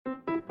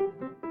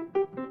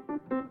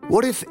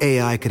What if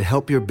AI could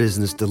help your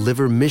business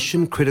deliver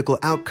mission-critical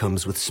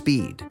outcomes with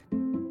speed?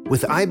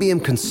 With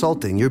IBM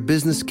Consulting, your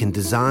business can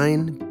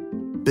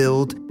design,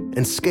 build,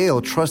 and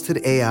scale trusted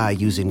AI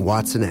using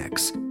Watson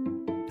X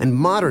and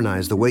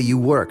modernize the way you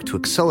work to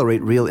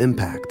accelerate real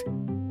impact.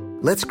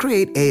 Let's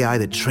create AI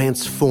that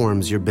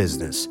transforms your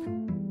business.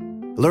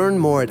 Learn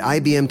more at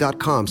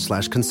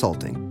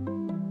ibm.com/consulting.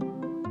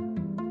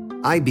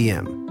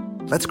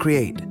 IBM. Let's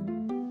create.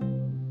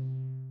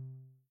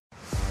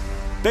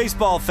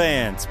 Baseball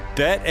fans,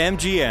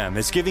 BetMGM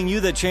is giving you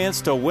the chance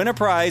to win a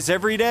prize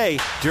every day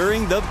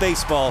during the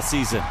baseball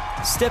season.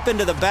 Step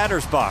into the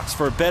batter's box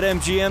for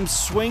BetMGM's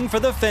Swing for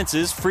the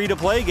Fences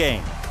free-to-play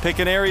game. Pick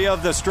an area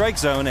of the strike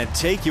zone and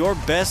take your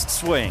best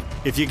swing.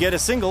 If you get a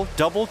single,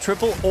 double,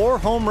 triple, or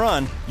home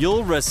run,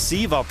 you'll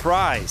receive a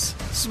prize.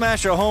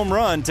 Smash a home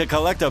run to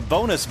collect a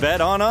bonus bet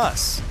on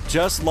us.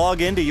 Just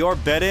log into your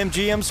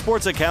BetMGM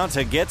sports account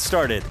to get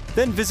started.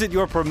 Then visit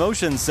your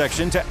promotions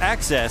section to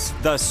access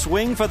the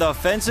Swing for the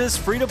Fences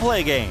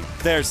free-to-play game.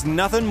 There's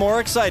nothing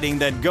more exciting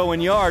than going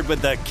yard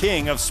with the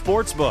king of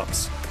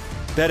sportsbooks.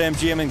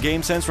 BetMGM and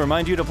GameSense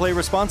remind you to play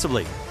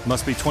responsibly.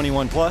 Must be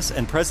 21 plus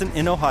and present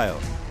in Ohio.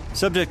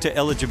 Subject to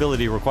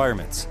eligibility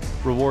requirements.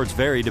 Rewards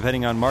vary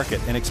depending on market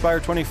and expire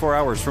 24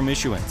 hours from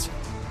issuance.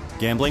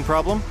 Gambling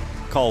problem?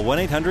 Call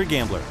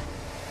 1-800-GAMBLER.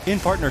 In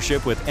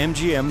partnership with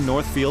MGM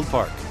Northfield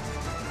Park.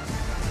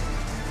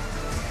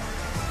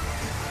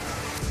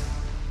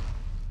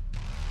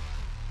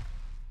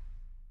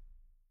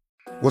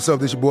 What's up,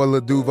 this your boy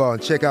Lil Duval,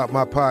 and check out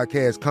my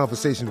podcast,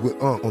 Conversations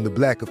with Unc, on the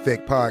Black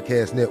Effect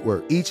Podcast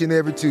Network. Each and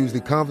every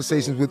Tuesday,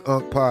 Conversations with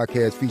Unc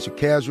podcast feature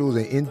casuals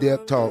and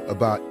in-depth talk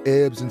about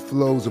ebbs and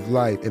flows of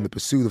life and the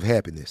pursuit of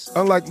happiness.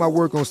 Unlike my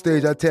work on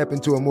stage, I tap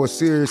into a more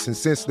serious and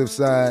sensitive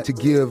side to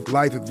give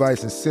life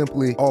advice and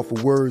simply offer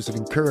words of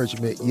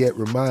encouragement, yet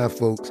remind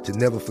folks to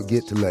never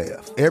forget to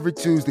laugh. Every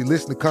Tuesday,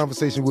 listen to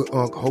Conversation with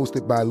Unc,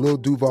 hosted by Lil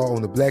Duval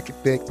on the Black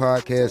Effect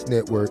Podcast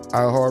Network,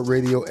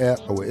 iHeartRadio app,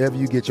 or wherever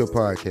you get your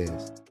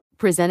podcasts.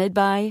 Presented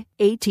by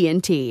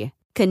AT&T.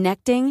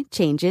 Connecting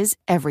changes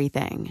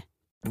everything.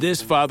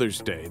 This Father's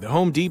Day, the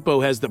Home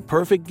Depot has the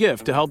perfect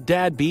gift to help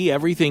Dad be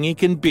everything he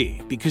can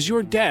be, because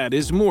your dad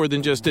is more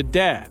than just a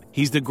dad.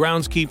 He's the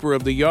groundskeeper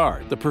of the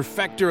yard, the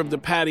perfecter of the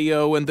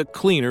patio, and the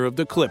cleaner of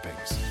the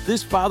clippings.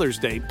 This Father's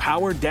Day,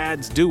 power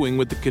Dad's doing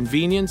with the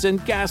convenience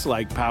and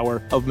gas-like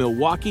power of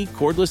Milwaukee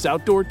cordless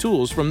outdoor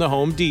tools from the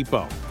Home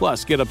Depot.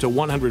 Plus, get up to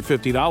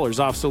 $150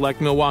 off select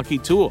Milwaukee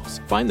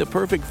tools. Find the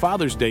perfect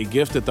Father's Day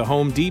gift at the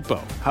Home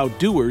Depot. How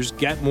doers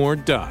get more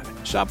done.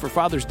 Shop for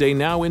Father's Day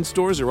now in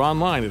stores or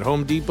online at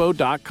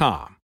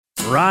homedepot.com.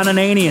 Ron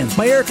Ananian.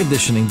 My air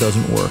conditioning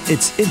doesn't work.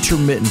 It's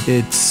intermittent.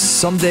 It's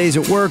some days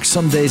it works,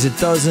 some days it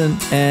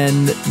doesn't,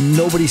 and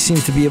nobody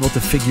seems to be able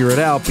to figure it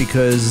out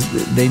because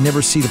they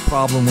never see the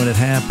problem when it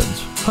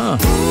happens. Huh.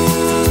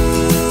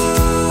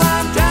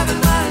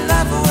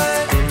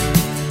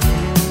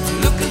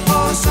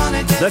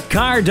 The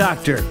Car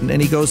Doctor.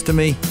 And he goes to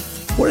me,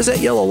 "What does that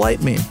yellow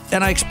light mean?"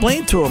 And I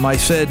explained to him, I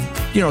said,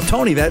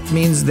 Tony, that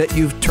means that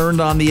you've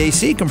turned on the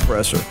AC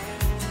compressor.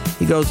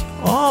 He goes,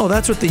 "Oh,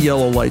 that's what the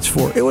yellow light's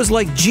for." It was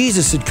like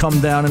Jesus had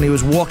come down and he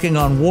was walking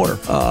on water.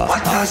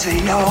 What does a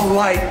yellow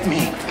light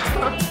mean?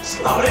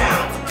 Slow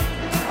down.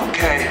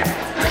 Okay.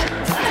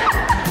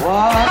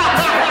 What?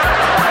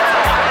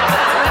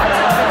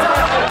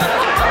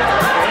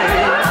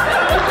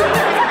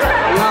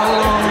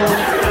 Yellow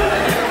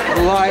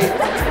light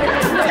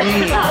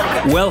mean.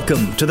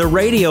 Welcome to the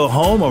radio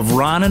home of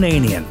Ron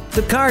Ananian,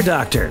 the Car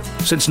Doctor.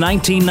 Since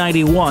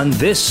 1991,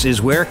 this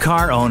is where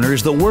car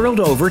owners the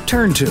world over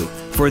turn to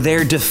for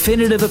their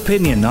definitive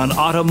opinion on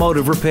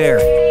automotive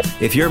repair.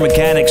 If your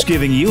mechanic's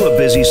giving you a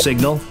busy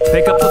signal,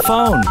 pick up the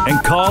phone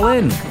and call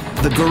in.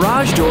 The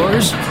garage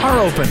doors are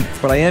open.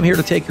 But I am here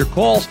to take your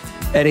calls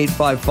at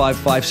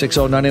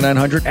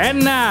 855-560-9900.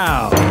 And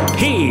now,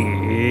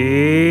 here's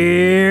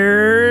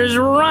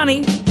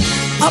Ronnie.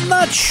 I'm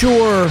not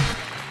sure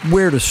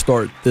where to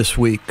start this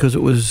week because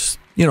it was,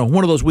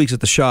 one of those weeks at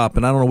the shop,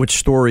 and I don't know which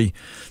story.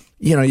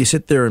 You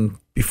sit there and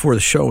before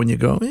the show and you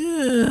go,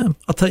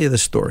 I'll tell you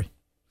this story.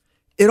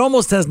 It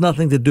almost has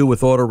nothing to do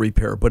with auto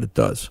repair, but it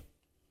does.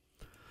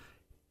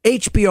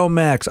 HBO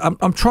Max.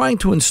 I'm trying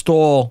to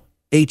install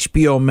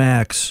HBO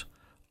Max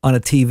on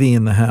a TV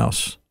in the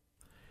house.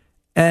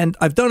 And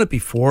I've done it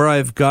before.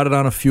 I've got it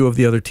on a few of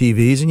the other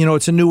TVs. And,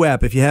 it's a new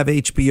app. If you have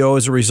HBO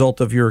as a result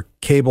of your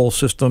cable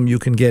system, you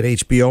can get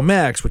HBO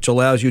Max, which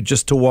allows you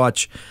just to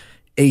watch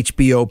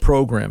HBO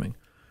programming.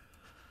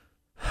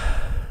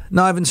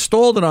 Now, I've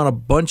installed it on a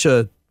bunch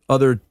of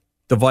other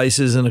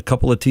devices and a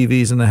couple of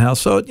TVs in the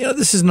house. So,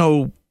 this is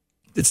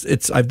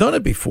I've done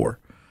it before.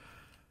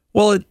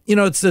 Well,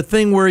 it's the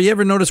thing where you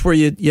ever notice where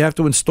you have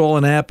to install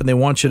an app and they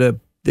want you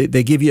to,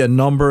 they give you a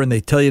number and they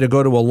tell you to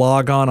go to a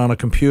logon on a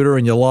computer,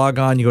 and you log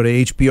on, you go to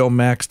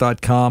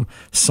hbomax.com,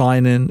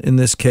 sign in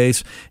this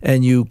case,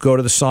 and you go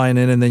to the sign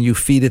in and then you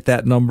feed it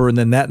that number, and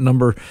then that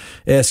number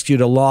asks you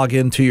to log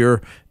into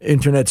your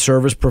internet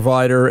service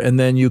provider, and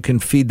then you can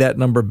feed that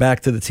number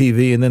back to the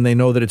TV, and then they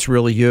know that it's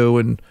really you.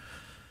 And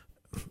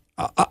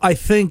I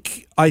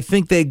think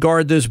they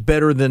guard this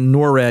better than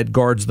NORAD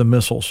guards the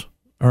missiles.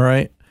 All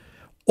right.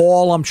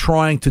 All I'm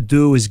trying to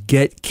do is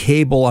get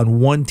cable on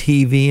one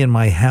TV in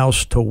my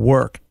house to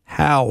work.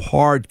 How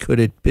hard could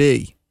it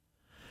be?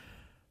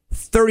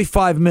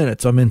 35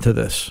 minutes, I'm into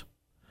this.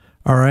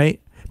 All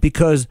right?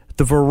 Because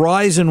the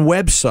Verizon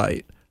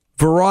website,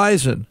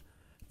 Verizon,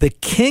 the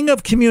king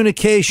of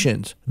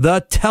communications,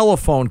 the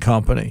telephone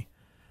company,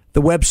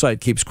 the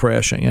website keeps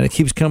crashing and it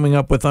keeps coming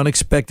up with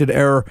unexpected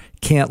error,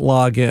 can't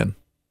log in.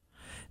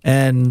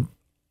 And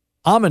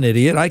I'm an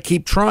idiot. I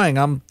keep trying.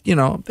 I'm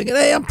thinking,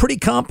 hey, I'm pretty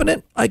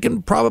competent. I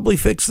can probably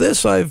fix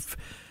this. I've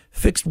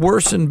fixed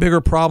worse and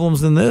bigger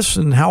problems than this.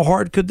 And how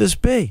hard could this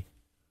be?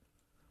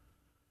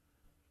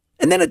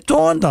 And then it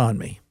dawned on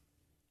me.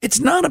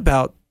 It's not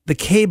about the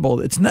cable.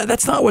 That's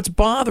not what's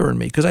bothering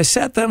me. Because I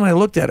sat down and I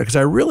looked at it because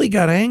I really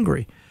got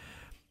angry.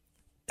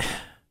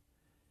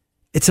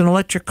 It's an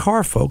electric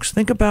car, folks.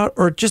 Think about,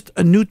 or just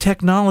a new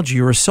technology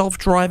or a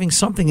self-driving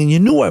something. And you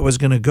knew I was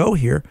going to go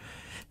here.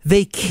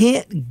 They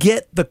can't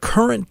get the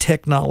current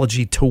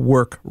technology to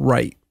work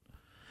right,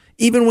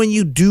 even when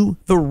you do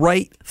the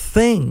right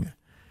thing.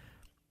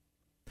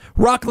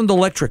 Rockland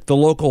Electric, the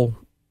local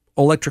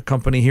electric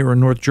company here in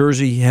North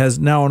Jersey, has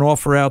now an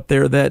offer out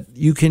there that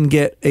you can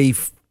get a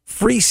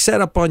free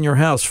setup on your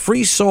house,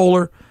 free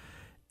solar,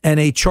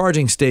 and a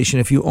charging station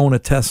if you own a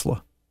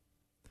Tesla.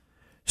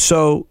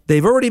 So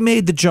they've already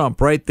made the jump,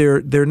 right?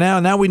 They're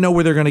now we know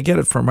where they're going to get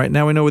it from, right?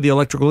 Now we know where the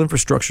electrical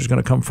infrastructure is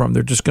going to come from.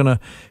 They're just going to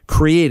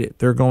create it.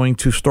 They're going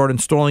to start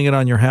installing it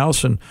on your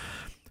house. And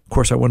of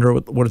course, I wonder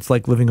what it's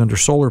like living under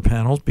solar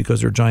panels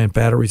because they're giant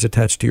batteries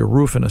attached to your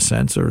roof in a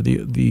sense, or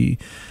you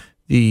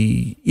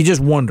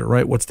just wonder,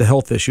 right? What's the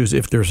health issues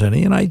if there's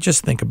any? And I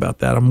just think about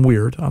that. I'm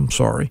weird. I'm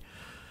sorry.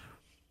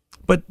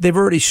 But they've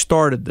already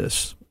started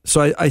this.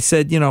 So I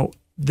said,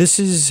 this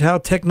is how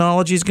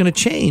technology is going to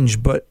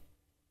change, but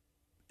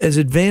as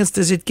advanced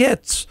as it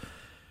gets,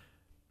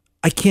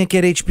 I can't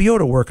get HBO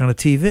to work on a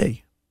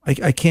TV.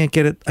 I can't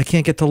get it. I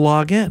can't get to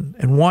log in.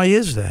 And why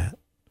is that?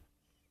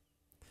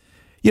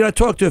 I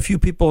talked to a few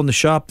people in the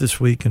shop this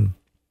week, and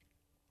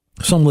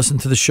some listen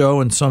to the show,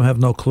 and some have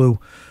no clue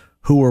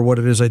who or what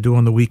it is I do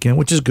on the weekend,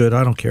 which is good.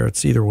 I don't care.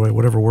 It's either way,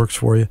 whatever works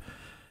for you.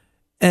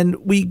 And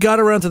we got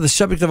around to the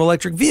subject of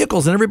electric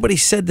vehicles, and everybody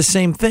said the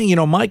same thing.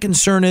 My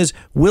concern is,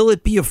 will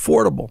it be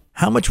affordable?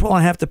 How much will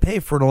I have to pay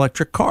for an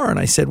electric car? And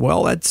I said,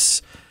 well,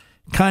 that's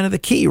kind of the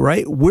key,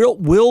 right?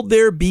 Will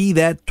there be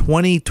that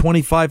 $20,000,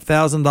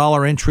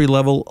 $25,000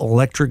 entry-level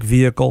electric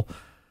vehicle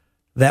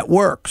that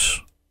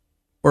works?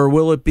 Or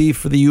will it be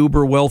for the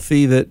uber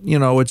wealthy that,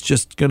 it's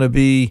just going to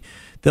be,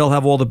 they'll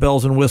have all the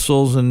bells and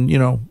whistles and,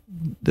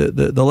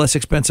 the less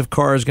expensive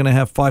car is going to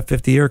have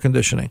 550 air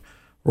conditioning.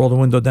 Roll the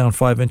window down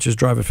 5 inches,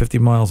 drive at 50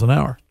 miles an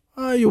hour.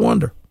 You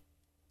wonder.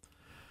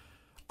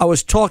 I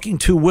was talking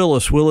to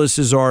Willis. Willis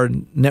is our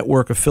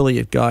network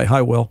affiliate guy.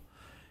 Hi, Will.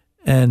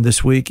 And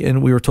this week,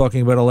 and we were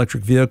talking about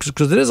electric vehicles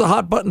because it is a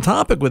hot button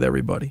topic with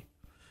everybody.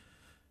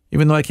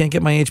 Even though I can't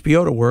get my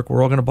HBO to work,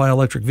 we're all going to buy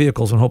electric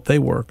vehicles and hope they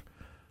work.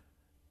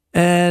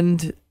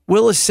 And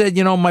Willis said,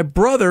 my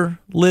brother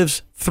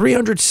lives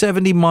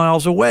 370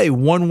 miles away,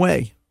 one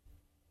way.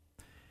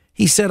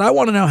 He said, I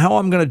want to know how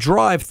I'm going to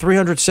drive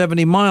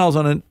 370 miles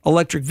on an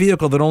electric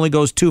vehicle that only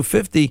goes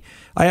 250.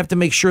 I have to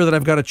make sure that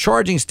I've got a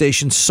charging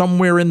station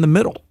somewhere in the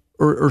middle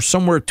or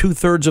somewhere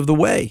 2/3 of the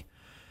way.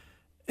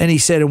 And he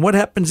said, and what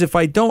happens if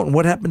I don't? And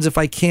what happens if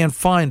I can't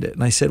find it?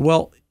 And I said,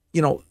 well,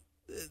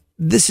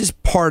 this is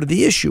part of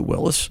the issue,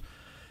 Willis.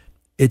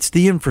 It's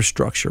the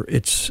infrastructure.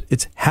 It's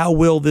how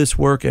will this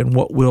work and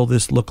what will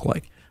this look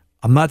like?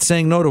 I'm not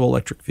saying no to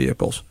electric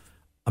vehicles.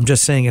 I'm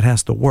just saying it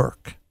has to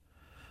work.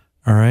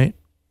 All right?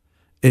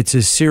 It's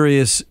as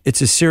serious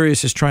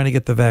as trying to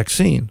get the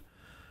vaccine.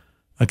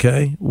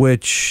 Okay,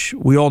 which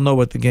we all know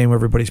what the game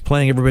everybody's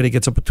playing. Everybody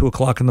gets up at 2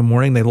 o'clock in the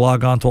morning. They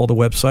log on to all the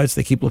websites.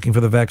 They keep looking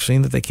for the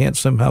vaccine that they can't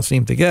somehow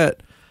seem to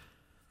get.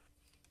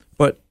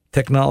 But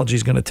technology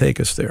is going to take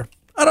us there.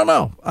 I don't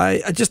know.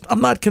 I'm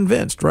not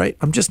convinced, right?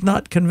 I'm just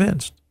not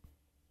convinced.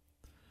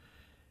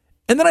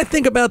 And then I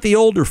think about the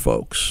older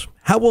folks.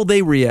 How will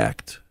they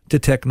react to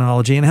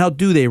technology, and how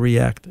do they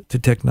react to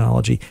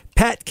technology?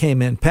 Pat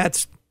came in.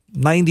 Pat's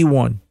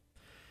 91.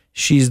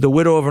 She's the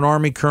widow of an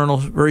Army colonel,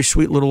 very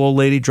sweet little old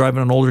lady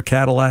driving an older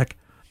Cadillac.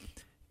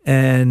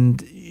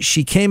 And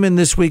she came in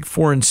this week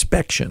for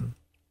inspection.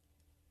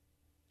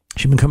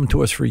 She's been coming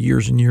to us for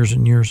years and years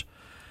and years.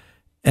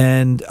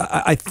 And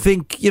I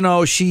think,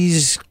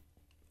 she's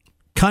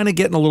kind of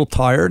getting a little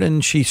tired,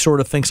 and she sort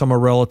of thinks I'm a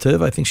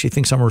relative. I think she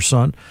thinks I'm her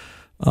son.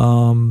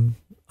 Sometimes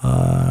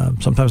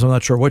I'm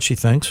not sure what she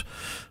thinks.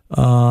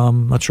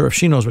 Not sure if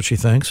she knows what she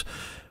thinks.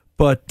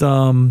 But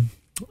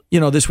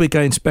this week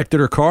I inspected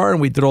her car, and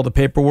we did all the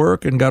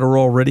paperwork and got her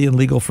all ready and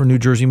legal for New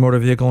Jersey motor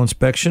vehicle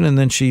inspection. And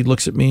then she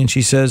looks at me and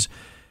she says,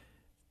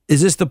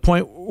 is this the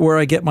point where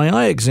I get my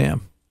eye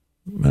exam?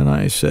 And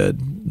I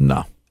said,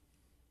 no.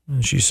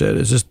 And she said,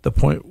 is this the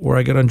point where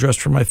I get undressed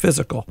for my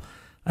physical?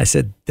 I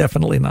said,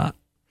 definitely not.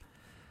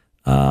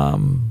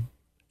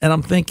 And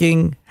I'm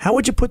thinking, how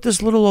would you put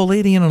this little old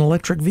lady in an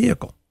electric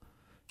vehicle?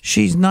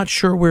 She's not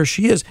sure where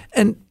she is.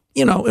 And,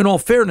 in all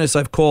fairness,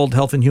 I've called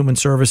Health and Human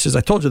Services.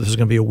 I told you this is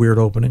going to be a weird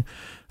opening.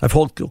 I've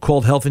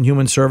called Health and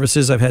Human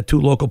Services. I've had 2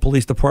 local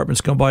police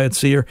departments come by and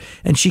see her.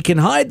 And she can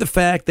hide the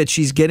fact that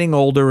she's getting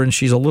older and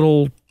she's a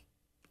little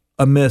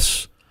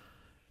amiss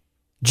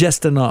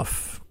just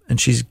enough.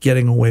 And she's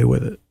getting away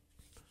with it.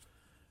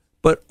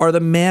 But are the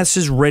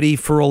masses ready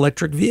for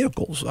electric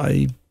vehicles?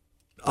 I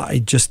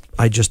just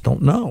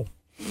don't know.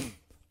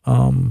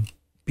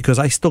 Because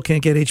I still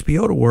can't get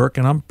HBO to work,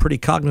 and I'm pretty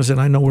cognizant.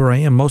 I know where I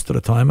am most of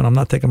the time, and I'm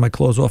not taking my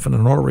clothes off in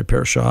an auto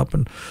repair shop.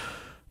 And,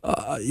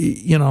 I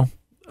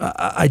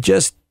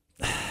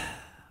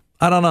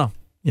don't know.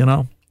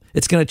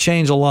 It's going to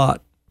change a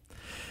lot.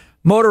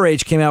 Motor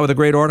Age came out with a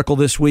great article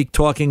this week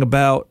talking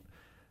about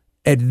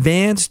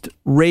advanced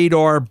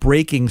radar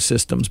braking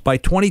systems. By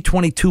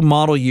 2022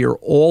 model year,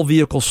 all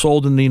vehicles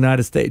sold in the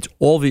United States,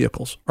 all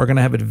vehicles are going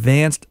to have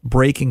advanced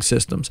braking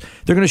systems.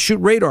 They're going to shoot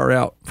radar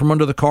out from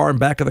under the car and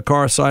back of the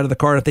car, side of the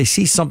car. If they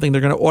see something,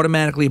 they're going to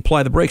automatically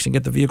apply the brakes and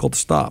get the vehicle to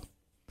stop.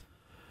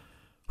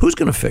 Who's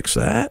going to fix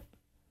that?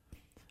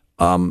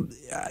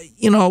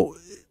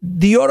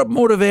 The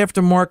automotive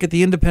aftermarket,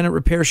 the independent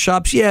repair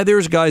shops, yeah,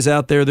 there's guys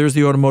out there. There's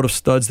the automotive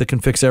studs that can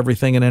fix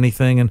everything and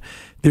anything, and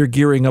they're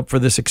gearing up for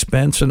this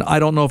expense. And I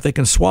don't know if they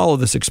can swallow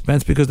this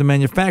expense because the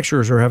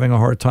manufacturers are having a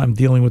hard time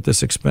dealing with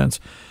this expense.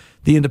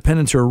 The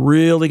independents are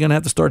really going to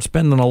have to start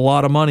spending a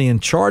lot of money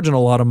and charging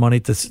a lot of money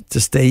to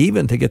stay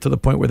even, to get to the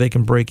point where they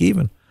can break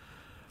even.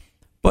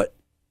 But,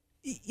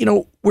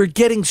 we're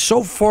getting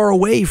so far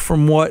away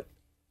from what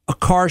a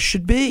car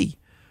should be.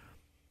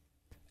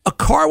 A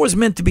car was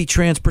meant to be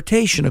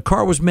transportation. A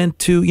car was meant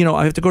to,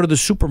 I have to go to the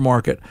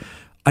supermarket.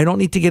 I don't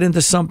need to get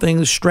into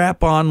something,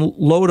 strap on,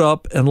 load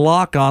up, and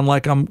lock on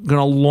like I'm going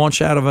to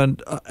launch out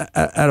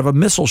of a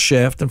missile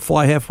shaft and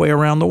fly halfway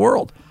around the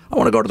world. I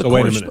want to go to the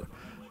corner store.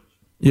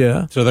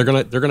 Yeah. So they're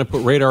gonna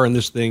put radar in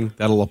this thing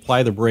that'll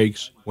apply the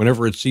brakes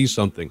whenever it sees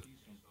something.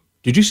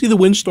 Did you see the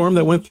windstorm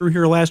that went through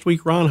here last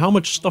week, Ron? How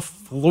much stuff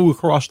flew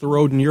across the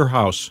road in your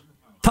house?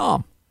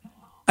 Tom,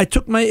 I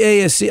took my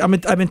ASE.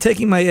 I've been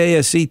taking my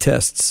ASE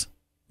tests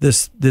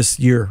this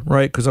year,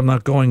 right? Because I'm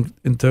not going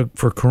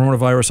for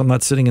coronavirus. I'm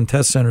not sitting in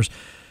test centers.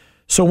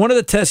 So one of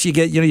the tests you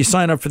get, you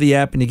sign up for the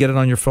app and you get it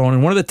on your phone.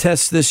 And one of the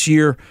tests this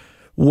year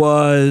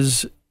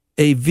was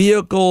a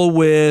vehicle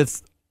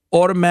with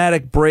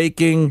automatic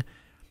braking,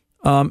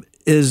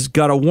 is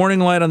got a warning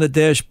light on the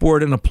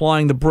dashboard and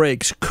applying the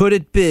brakes. Could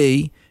it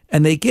be?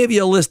 And they gave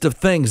you a list of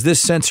things: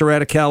 this sensor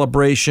out of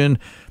calibration,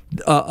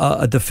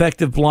 a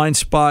defective blind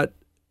spot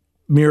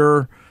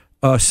mirror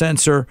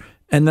sensor,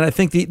 and then I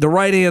think the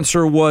right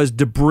answer was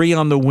debris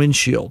on the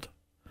windshield.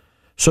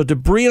 So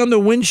debris on the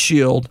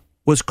windshield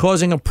was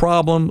causing a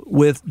problem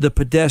with the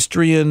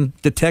pedestrian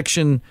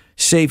detection,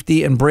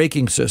 safety, and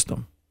braking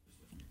system.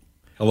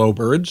 Hello,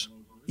 birds.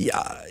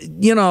 Yeah,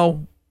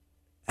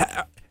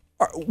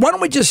 why don't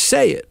we just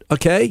say it,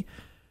 okay?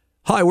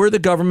 Hi, we're the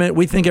government.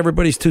 We think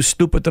everybody's too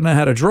stupid to know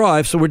how to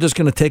drive, so we're just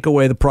going to take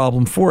away the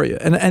problem for you.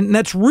 And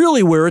that's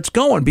really where it's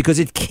going, because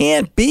it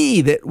can't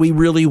be that we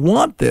really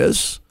want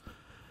this.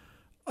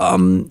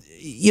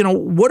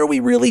 What are we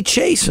really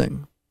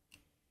chasing?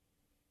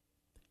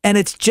 And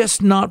it's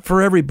just not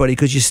for everybody,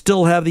 because you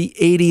still have the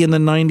 80 and the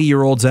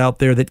 90-year-olds out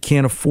there that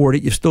can't afford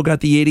it. You've still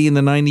got the 80 and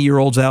the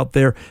 90-year-olds out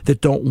there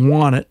that don't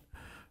want it,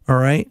 all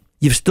right?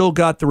 You've still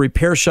got the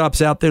repair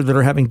shops out there that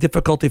are having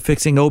difficulty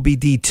fixing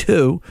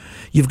OBD2.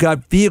 You've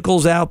got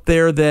vehicles out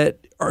there that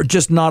are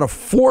just not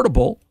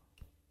affordable.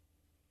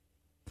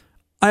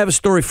 I have a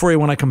story for you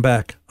when I come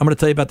back. I'm going to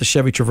tell you about the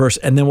Chevy Traverse,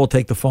 and then we'll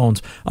take the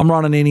phones. I'm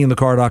Ron Ananian, the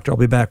Car Doctor. I'll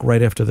be back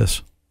right after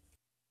this.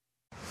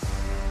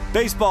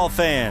 Baseball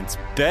fans,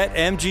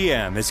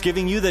 BetMGM is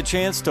giving you the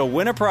chance to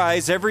win a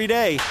prize every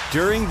day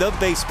during the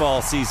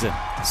baseball season.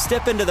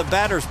 Step into the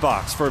batter's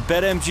box for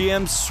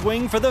BetMGM's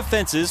Swing for the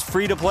Fences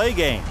free-to-play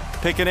game.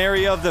 Pick an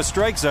area of the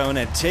strike zone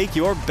and take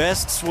your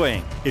best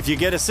swing. If you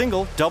get a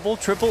single, double,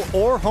 triple,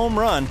 or home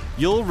run,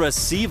 you'll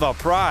receive a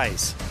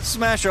prize.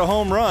 Smash a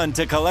home run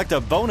to collect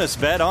a bonus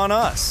bet on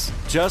us.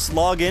 Just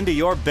log into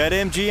your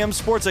BetMGM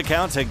sports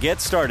account to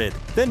get started.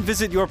 Then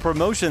visit your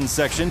promotions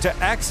section to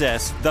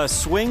access the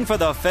Swing for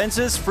the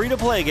Fences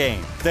free-to-play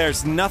game.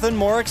 There's nothing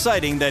more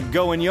exciting than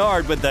going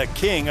yard with the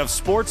king of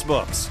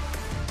sportsbooks.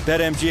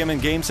 BetMGM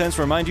and GameSense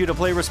remind you to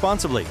play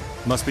responsibly.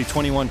 Must be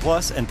 21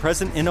 plus and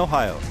present in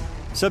Ohio.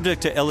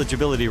 Subject to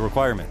eligibility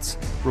requirements.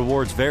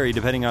 Rewards vary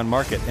depending on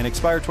market and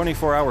expire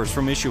 24 hours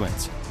from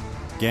issuance.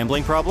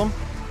 Gambling problem?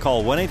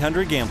 Call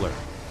 1-800-GAMBLER.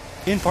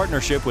 In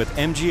partnership with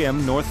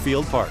MGM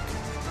Northfield Park.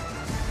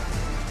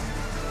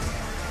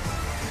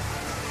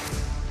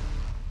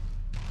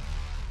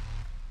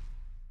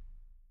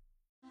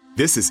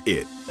 This is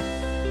it.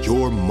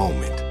 Your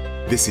moment.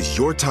 This is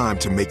your time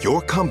to make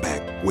your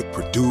comeback with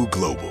Purdue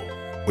Global.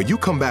 When you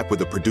come back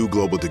with a Purdue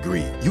Global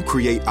degree, you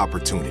create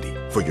opportunity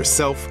for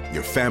yourself,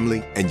 your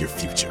family, and your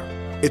future.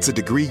 It's a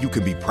degree you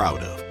can be proud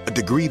of, a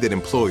degree that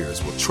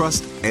employers will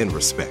trust and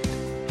respect.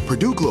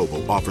 Purdue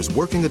Global offers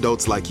working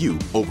adults like you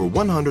over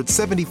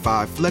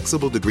 175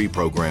 flexible degree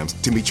programs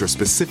to meet your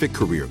specific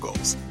career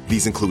goals.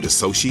 These include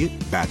associate,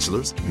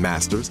 bachelor's,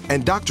 master's,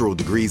 and doctoral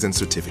degrees and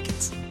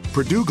certificates.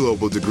 Purdue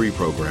Global degree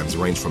programs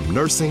range from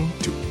nursing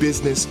to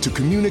business to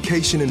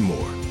communication and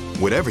more.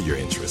 Whatever your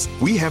interest,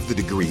 we have the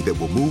degree that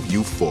will move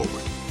you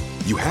forward.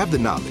 You have the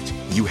knowledge,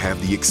 you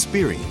have the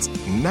experience.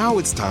 Now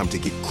it's time to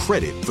get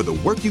credit for the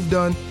work you've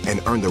done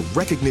and earn the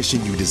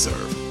recognition you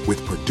deserve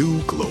with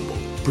Purdue Global,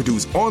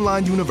 Purdue's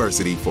online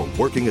university for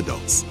working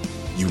adults.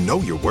 You know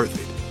you're worth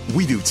it.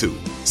 We do too.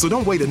 So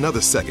don't wait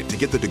another second to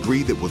get the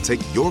degree that will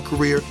take your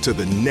career to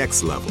the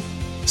next level.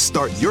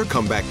 Start your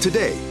comeback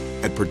today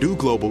at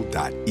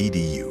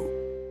purdueglobal.edu.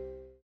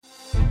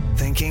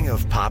 Thinking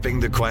of popping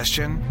the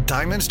question?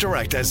 Diamonds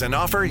Direct has an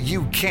offer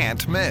you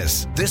can't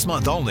miss. This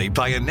month only,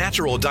 buy a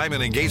natural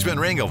diamond engagement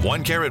ring of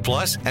 1 carat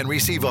plus and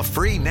receive a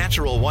free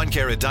natural 1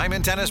 carat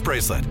diamond tennis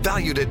bracelet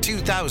valued at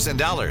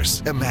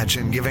 $2,000.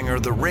 Imagine giving her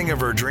the ring of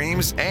her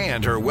dreams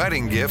and her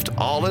wedding gift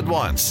all at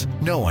once.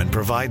 No one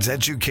provides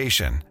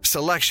education,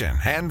 selection,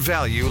 and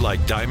value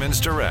like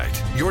Diamonds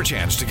Direct. Your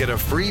chance to get a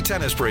free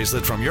tennis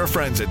bracelet from your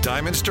friends at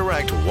Diamonds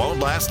Direct won't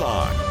last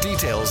long.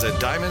 Details at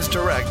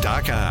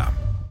diamondsdirect.com.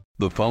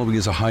 The following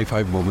is a high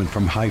five moment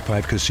from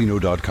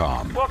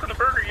highfivecasino.com. Welcome to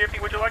Burger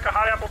Yippee. Would you like a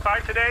hot apple pie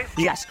today?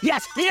 Yes, yeah,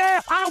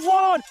 I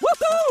won!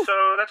 Woohoo!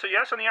 So that's a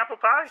yes on the apple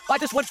pie? I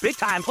just went big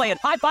time playing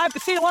High Five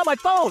Casino on my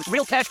phone.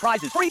 Real cash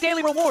prizes, free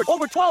daily rewards,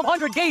 over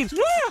 1,200 games.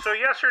 Yeah! So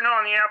yes or no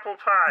on the apple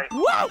pie?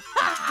 Whoa!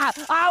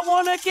 I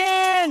won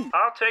again!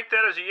 I'll take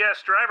that as a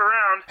yes. Drive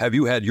around. Have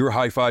you had your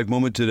high five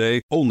moment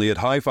today? Only at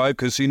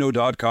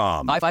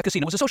highfivecasino.com. High Five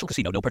Casino is a social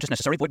casino. No purchase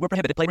necessary. Void where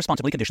prohibited. Play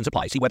responsibly. Conditions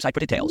apply. See website for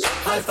details.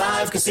 High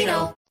Five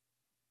Casino.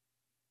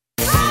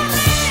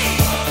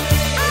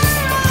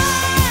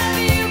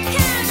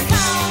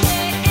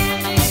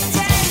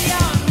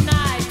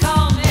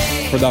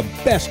 For the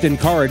best in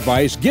car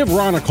advice, give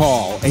Ron a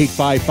call,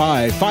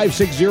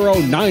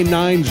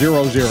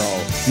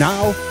 855-560-9900.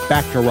 Now,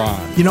 back to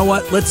Ron. You know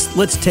what?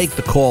 Let's take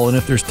the call, and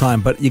if there's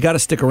time, but you got to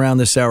stick around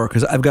this hour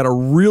because I've got a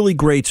really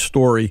great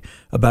story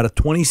about a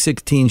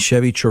 2016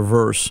 Chevy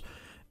Traverse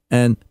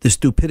and the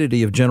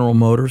stupidity of General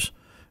Motors.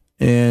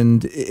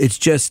 And it's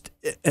just,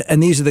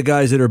 and these are the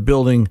guys that are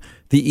building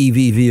the EV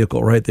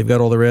vehicle, right? They've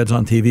got all their ads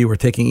on TV. We're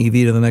taking EV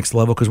to the next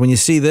level because when you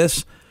see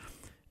this,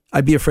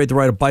 I'd be afraid to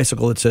ride a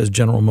bicycle that says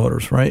General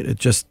Motors, right? It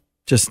just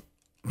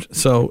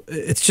so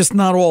it's just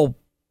not all,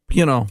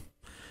 you know.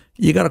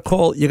 You got to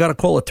call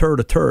a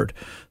turd.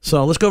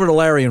 So let's go over to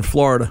Larry in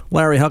Florida.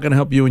 Larry, how can I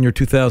help you in your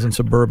 2000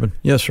 Suburban?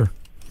 Yes, sir.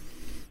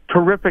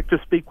 Terrific to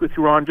speak with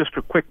you, Ron. Just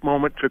a quick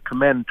moment to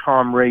commend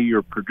Tom Ray,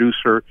 your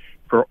producer,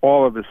 for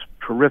all of his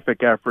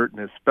terrific effort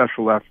and his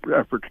special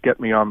effort to get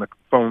me on the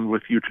phone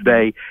with you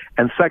today.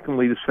 And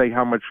secondly, to say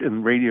how much in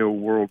the radio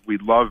world we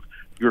love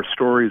your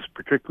stories,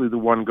 particularly the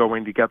one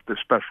going to get the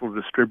special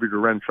distributor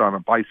wrench on a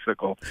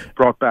bicycle.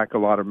 Brought back a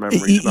lot of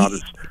memories, not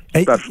as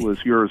special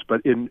as yours,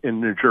 but in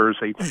New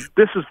Jersey.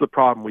 This is the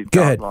problem we've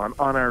got, Ron.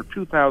 On our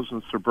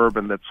 2000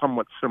 Suburban that's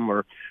somewhat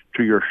similar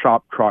to your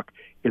shop truck,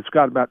 it's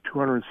got about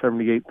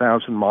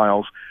 278,000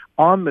 miles.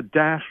 On the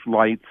dash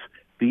lights,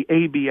 the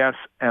ABS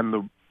and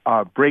the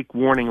brake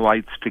warning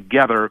lights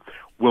together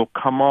will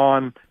come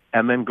on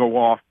and then go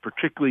off,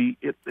 particularly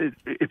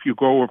if you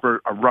go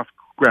over a rough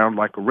ground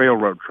like a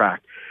railroad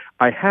track.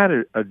 I had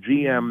a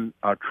GM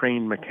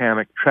trained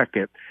mechanic check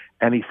it,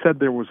 and he said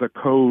there was a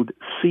code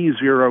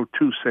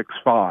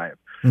C0265.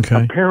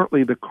 Okay.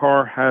 Apparently the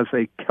car has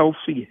a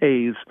Kelsey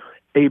Hayes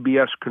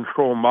ABS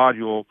control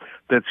module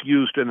that's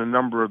used in a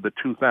number of the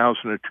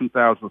 2000 or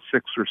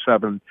 2006 or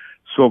 7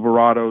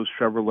 Silverados,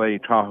 Chevrolet,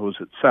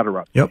 Tahoes,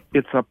 etc. Yep.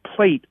 It's a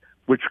plate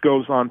which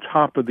goes on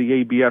top of the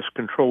ABS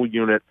control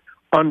unit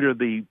under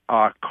the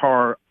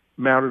car,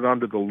 mounted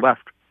under the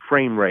left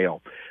frame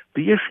rail.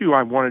 The issue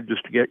I wanted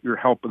just to get your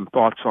help and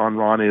thoughts on,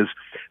 Ron, is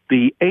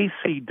the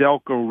AC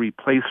Delco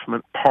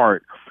replacement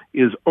part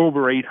is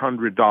over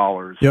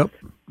 $800. Yep.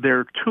 There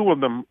are two of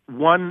them.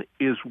 One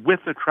is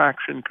with the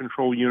traction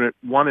control unit.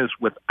 One is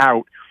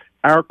without.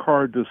 Our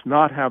car does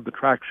not have the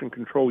traction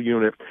control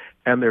unit,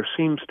 and there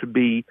seems to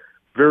be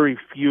very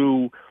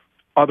few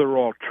other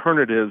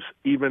alternatives.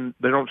 Even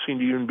they don't seem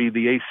to even be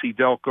the AC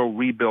Delco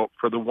rebuilt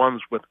for the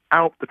ones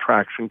without the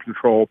traction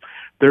control.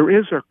 There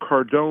is a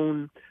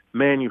Cardone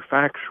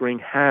manufacturing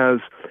has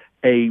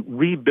a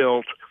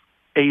rebuilt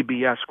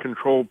ABS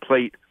control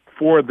plate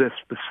for this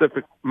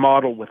specific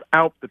model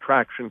without the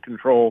traction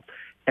control.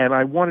 And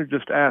I want to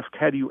just ask,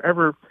 had you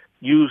ever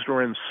used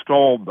or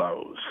installed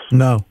those?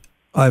 No,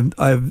 but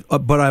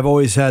I've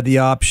always had the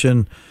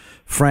option,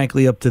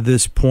 frankly, up to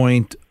this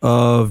point,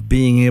 of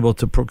being able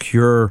to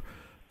procure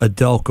a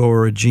Delco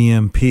or a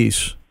GM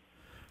piece.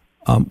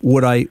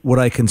 Would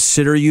I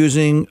consider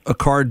using a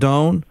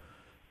Cardone?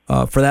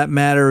 For that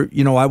matter,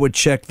 I would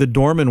check the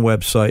Dorman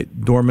website.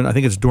 Dorman, I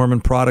think it's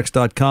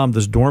DormanProducts.com.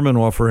 Does Dorman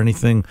offer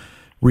anything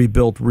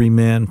rebuilt,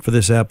 reman for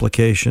this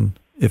application?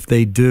 If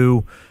they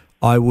do,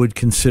 I would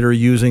consider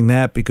using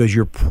that because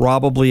you're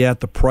probably at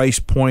the price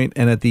point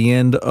and at the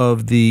end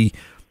of the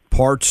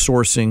parts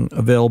sourcing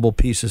available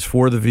pieces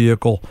for the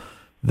vehicle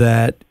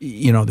that,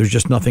 there's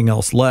just nothing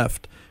else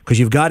left. Because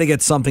you've got to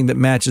get something that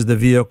matches the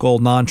vehicle,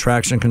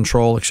 non-traction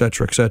control, et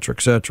cetera, et cetera,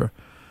 et cetera.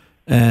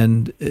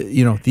 And,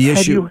 the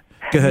issue...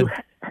 Go ahead.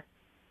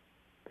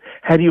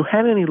 Had you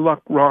had any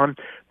luck, Ron?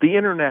 The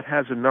Internet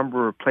has a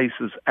number of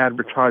places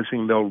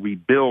advertising they'll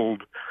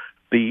rebuild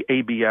the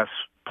ABS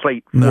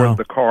plate for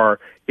the car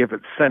if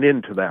it's sent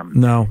into them.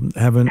 No,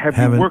 haven't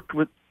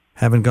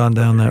gone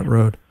down that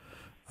road.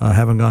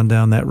 Haven't gone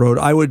down that road.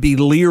 I would be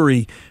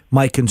leery.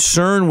 My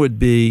concern would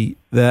be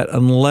that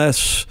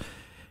unless,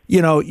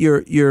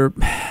 you're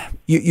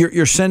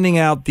sending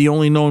out the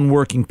only known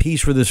working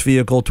piece for this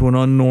vehicle to an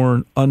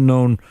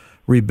unknown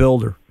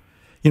rebuilder.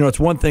 It's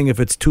one thing if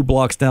it's 2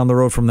 blocks down the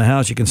road from the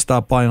house, you can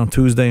stop by on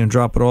Tuesday and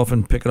drop it off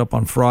and pick it up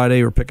on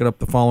Friday or pick it up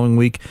the following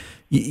week.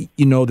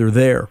 They're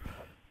there.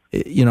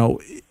 Do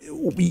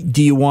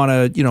you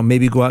want to,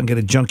 maybe go out and get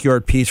a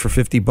junkyard piece for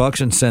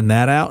 $50 and send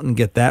that out and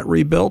get that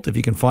rebuilt if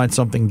you can find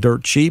something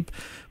dirt cheap?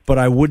 But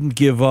I wouldn't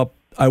give up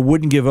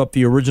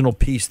the original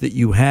piece that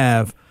you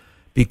have,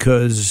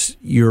 because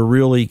you're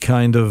really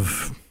kind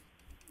of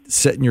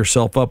setting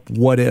yourself up.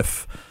 What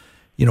if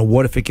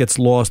it gets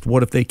lost?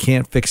 What if they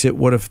can't fix it?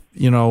 What if,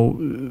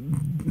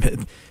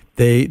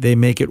 they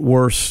make it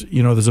worse?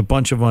 There's a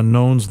bunch of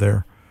unknowns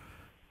there.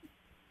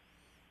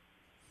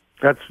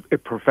 That's a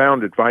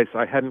profound advice.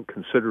 I hadn't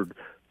considered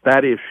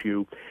that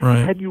issue.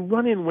 Right. Had you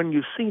when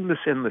you've seen this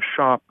in the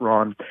shop,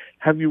 Ron,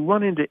 have you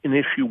run into an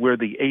issue where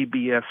the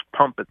ABS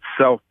pump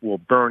itself will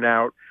burn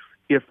out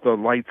if the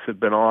lights have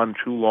been on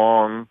too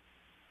long?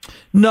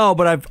 No,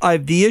 but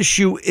the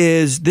issue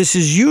is, this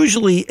is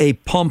usually a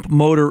pump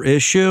motor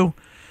issue,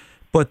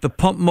 but the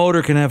pump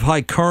motor can have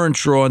high current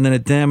draw and then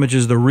it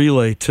damages the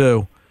relay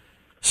too.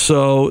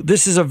 So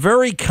this is a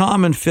very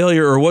common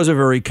failure, or was a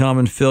very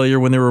common failure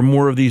when there were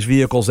more of these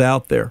vehicles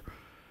out there.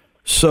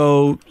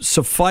 So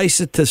suffice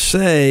it to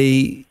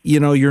say,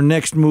 your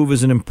next move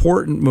is an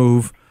important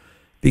move,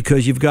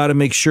 because you've got to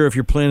make sure, if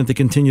you're planning to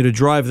continue to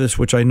drive this,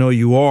 which I know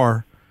you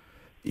are,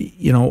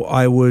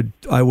 I would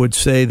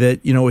say that,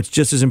 it's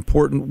just as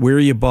important where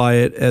you buy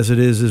it as it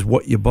is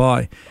what you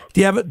buy.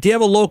 Do you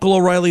have a local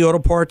O'Reilly Auto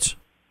Parts?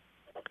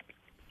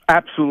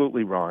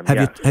 Absolutely, Ron.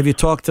 Have you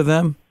talked to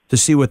them to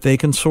see what they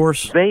can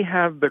source? They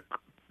have the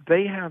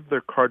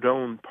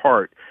Cardone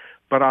part,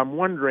 but I'm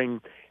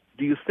wondering,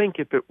 do you think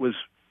if it was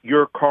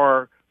your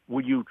car,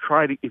 would you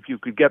if you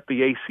could get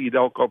the AC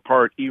Delco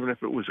part, even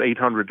if it was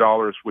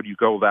 $800, would you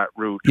go that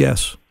route?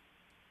 Yes.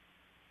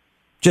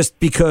 Just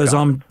because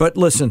but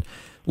listen,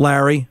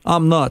 Larry,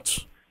 I'm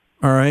nuts.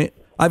 All right.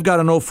 I've got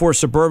an 04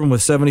 Suburban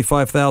with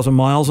 75,000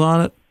 miles on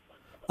it.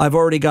 I've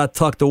already got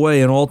tucked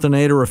away an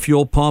alternator, a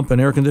fuel pump, an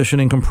air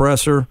conditioning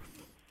compressor,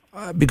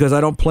 because I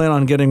don't plan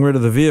on getting rid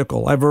of the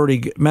vehicle.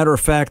 Matter of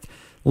fact,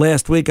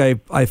 last week I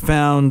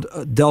found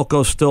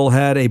Delco still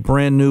had a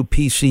brand new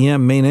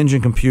PCM main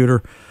engine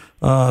computer,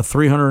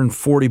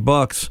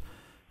 $340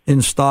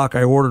 in stock.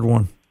 I ordered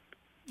one.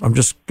 I'm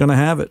just going to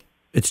have it.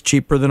 It's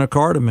cheaper than a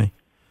car to me.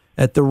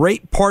 At the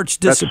rate parts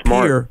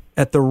disappear,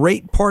 you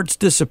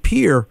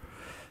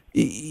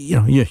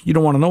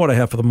don't want to know what I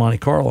have for the Monte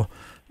Carlo.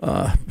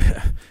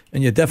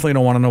 And you definitely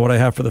don't want to know what I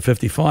have for the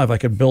 55. I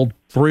could build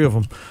 3 of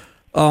them.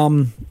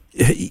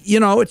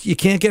 You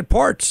can't get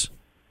parts.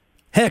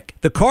 Heck,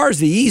 the car's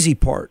the easy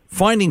part.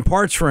 Finding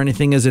parts for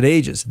anything as it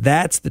ages,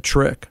 that's the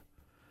trick.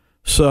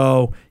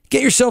 So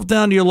get yourself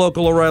down to your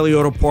local O'Reilly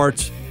Auto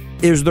Parts.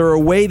 Is there a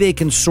way they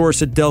can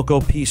source a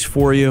Delco piece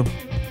for you?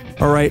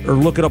 All right, or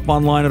look it up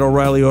online at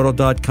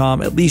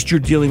O'ReillyAuto.com. At least you're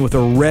dealing with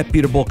a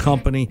reputable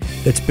company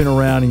that's been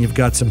around and you've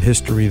got some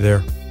history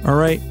there. All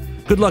right?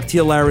 Good luck to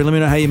you, Larry. Let me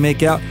know how you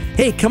make out.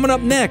 Hey, coming up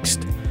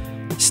next,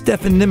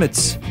 Stefan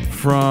Nimitz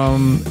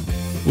from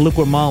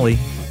Liqui-Moly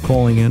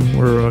calling in.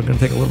 We're going to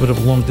take a little bit of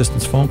a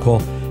long-distance phone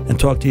call and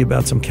talk to you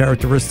about some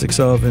characteristics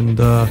of and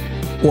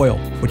oil,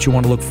 what you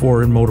want to look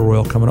for in motor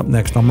oil, coming up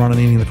next. I'm Ron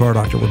Ananian, the Car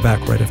Doctor. We're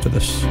back right after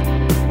this.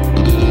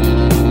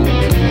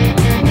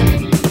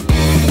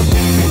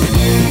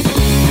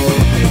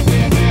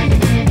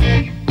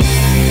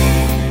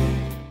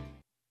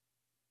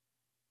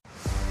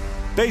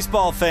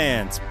 Baseball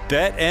fans,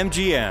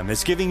 BetMGM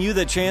is giving you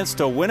the chance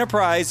to win a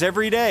prize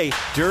every day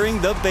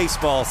during the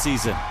baseball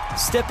season.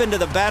 Step into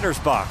the batter's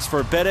box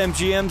for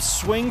BetMGM's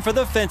Swing for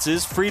the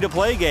Fences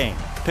free-to-play game.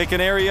 Pick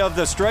an area of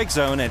the strike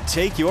zone and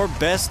take your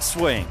best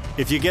swing.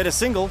 If you get a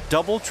single,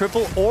 double,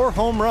 triple, or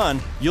home run,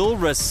 you'll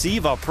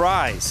receive a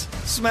prize.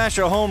 Smash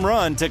a home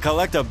run to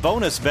collect a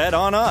bonus bet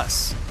on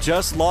us.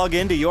 Just log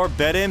into your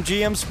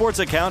BetMGM sports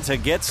account to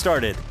get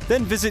started.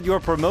 Then visit your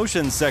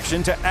promotions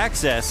section to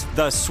access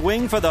the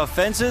Swing for the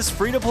Fences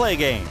free-to-play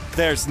game.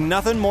 There's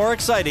nothing more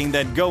exciting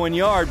than going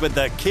yard with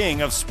the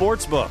king of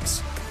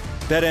sportsbooks.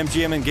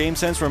 BetMGM and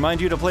GameSense remind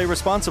you to play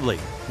responsibly.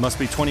 Must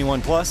be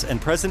 21 plus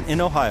and present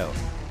in Ohio.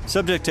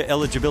 Subject to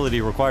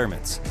eligibility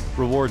requirements.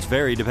 Rewards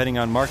vary depending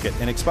on market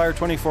and expire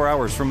 24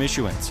 hours from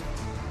issuance.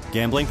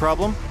 Gambling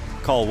problem?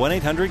 Call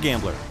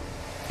 1-800-GAMBLER.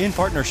 In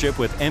partnership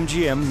with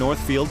MGM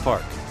Northfield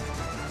Park.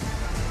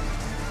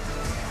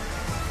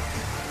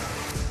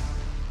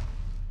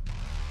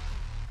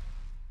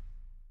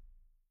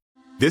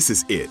 This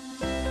is it.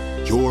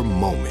 Your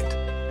moment.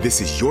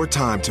 This is your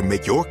time to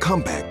make your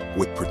comeback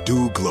with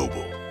Purdue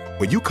Global.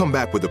 When you come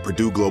back with a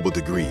Purdue Global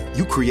degree,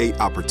 you create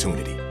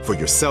opportunity for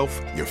yourself,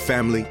 your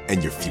family,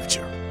 and your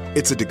future.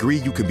 It's a degree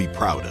you can be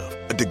proud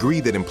of, a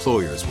degree that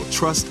employers will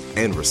trust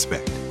and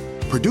respect.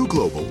 Purdue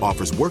Global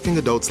offers working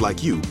adults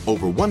like you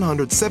over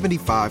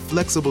 175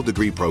 flexible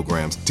degree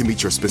programs to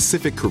meet your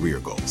specific career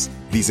goals.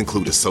 These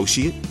include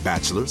associate,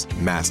 bachelor's,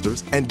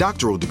 master's, and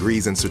doctoral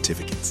degrees and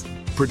certificates.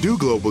 Purdue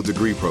Global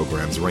degree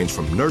programs range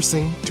from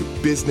nursing to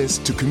business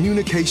to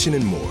communication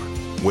and more.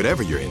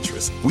 Whatever your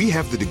interest, we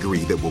have the degree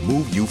that will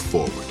move you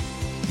forward.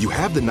 You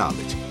have the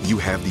knowledge, you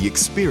have the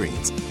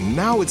experience.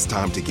 Now it's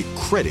time to get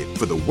credit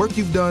for the work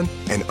you've done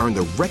and earn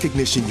the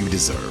recognition you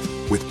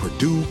deserve with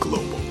Purdue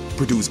Global,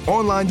 Purdue's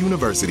online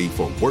university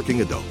for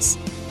working adults.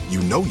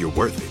 You know you're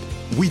worth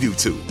it. We do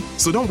too.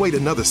 So don't wait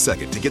another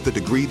second to get the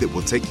degree that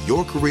will take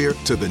your career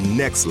to the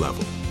next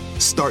level.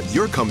 Start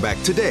your comeback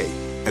today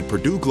at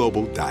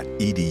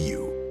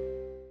purdueglobal.edu.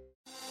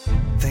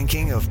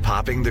 Thinking of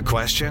popping the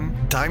question?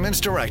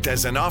 Diamonds Direct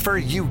has an offer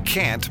you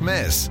can't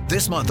miss.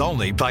 This month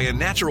only, buy a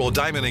natural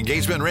diamond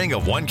engagement ring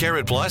of 1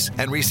 carat plus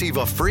and receive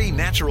a free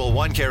natural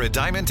 1 carat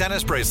diamond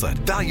tennis bracelet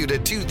valued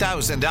at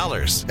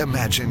 $2,000.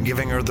 Imagine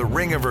giving her the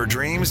ring of her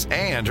dreams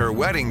and her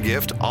wedding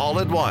gift all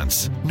at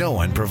once. No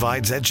one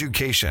provides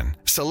education,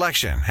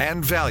 selection,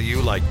 and value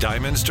like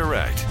Diamonds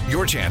Direct.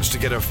 Your chance to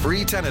get a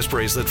free tennis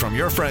bracelet from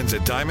your friends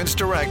at Diamonds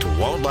Direct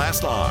won't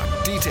last long.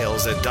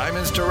 Details at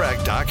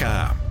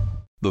diamondsdirect.com.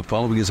 The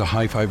following is a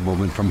high five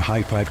moment from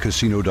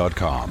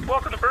highfivecasino.com.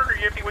 Welcome to Burger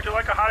Yippee. Would you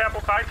like a hot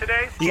apple pie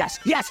today? Yes,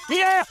 yeah,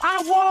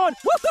 I won!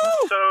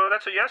 Woohoo! So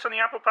that's a yes on the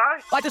apple pie?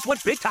 I just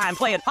went big time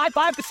playing High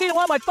Five Casino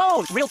on my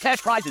phone. Real cash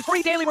prizes,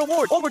 free daily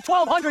rewards, over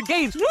 1,200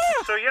 games. Yeah!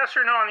 So yes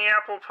or no on the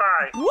apple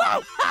pie?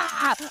 Whoa!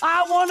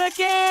 I won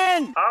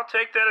again! I'll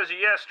take that as a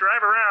yes.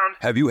 Drive around.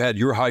 Have you had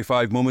your high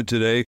five moment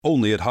today?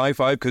 Only at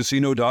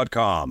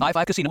highfivecasino.com. High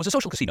Five Casino is a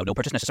social casino. No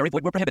purchase necessary.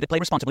 Void where prohibited. Play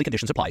responsibly.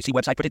 Conditions apply. See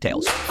website for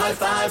details. High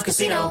Five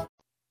Casino.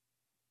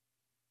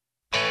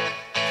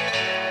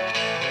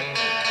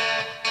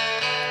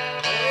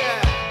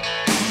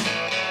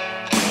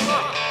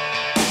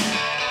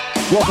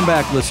 Welcome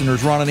back,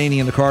 listeners. Ron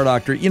Ananian and the Car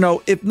Doctor. You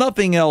know, if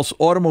nothing else,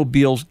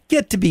 automobiles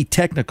get to be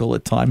technical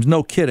at times.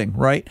 No kidding,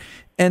 right?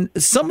 And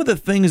some of the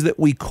things that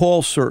we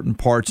call certain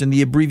parts and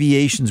the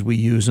abbreviations we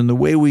use and the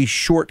way we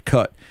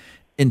shortcut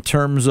in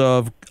terms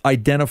of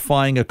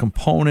identifying a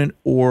component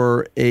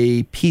or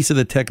a piece of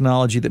the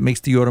technology that makes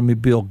the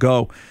automobile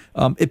go,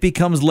 it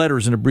becomes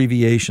letters and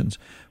abbreviations.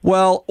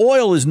 Well,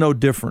 oil is no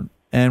different,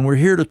 and we're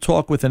here to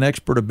talk with an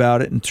expert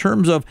about it in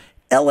terms of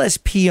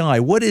LSPI.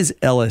 What is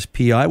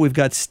LSPI? We've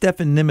got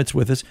Stefan Nimitz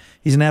with us.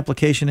 He's an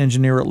application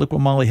engineer at Liqui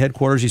Moly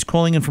headquarters. He's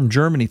calling in from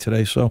Germany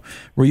today, so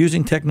we're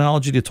using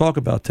technology to talk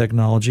about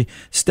technology.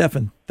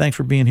 Stefan, thanks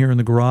for being here in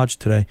the garage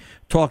today.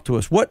 Talk to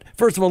us.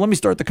 First of all, let me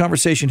start the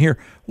conversation here.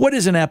 What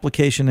is an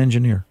application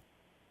engineer?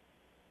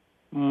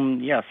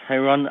 Yes, hi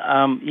Ron.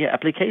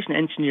 Application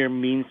engineer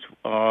means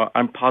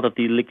I'm part of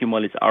the Liqui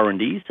Moly's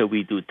R&D, so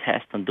we do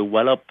test and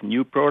develop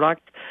new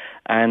products.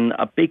 And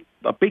a big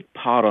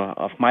part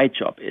of my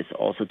job is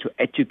also to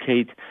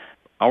educate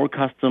our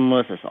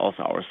customers, as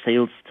also our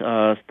sales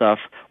staff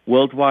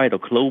worldwide or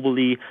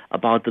globally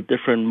about the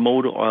different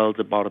motor oils,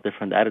 about the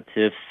different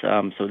additives.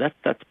 So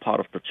that's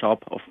part of the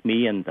job of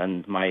me and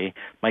my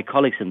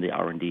colleagues in the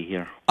R&D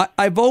here.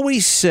 I've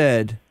always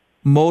said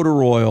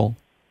motor oil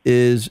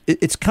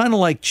it's kind of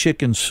like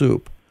chicken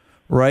soup,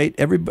 right?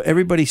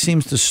 Everybody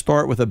seems to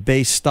start with a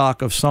base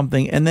stock of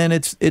something, and then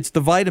it's the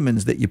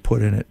vitamins that you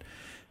put in it.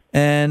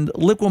 And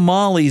Liqui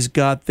Moly's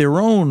got their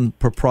own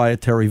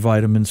proprietary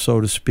vitamins,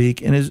 so to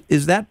speak. And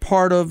is that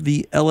part of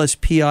the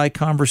LSPI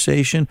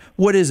conversation?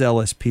 What is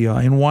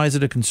LSPI, and why is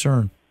it a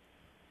concern?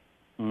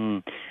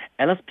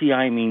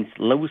 LSPI means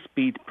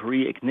low-speed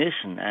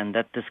pre-ignition, and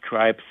that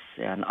describes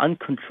an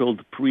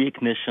uncontrolled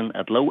pre-ignition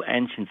at low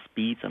engine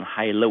speeds and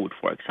high load,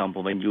 for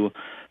example, when you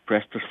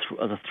press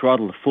the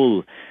throttle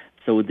full.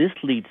 So this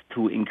leads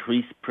to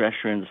increased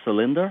pressure in the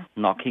cylinder,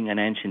 knocking and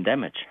engine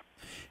damage.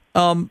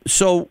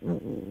 So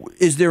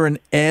is there an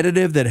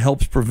additive that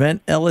helps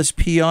prevent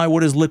LSPI?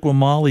 What is Liqui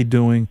Moly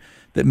doing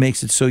that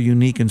makes it so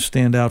unique and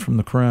stand out from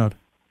the crowd?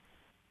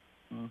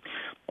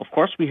 Of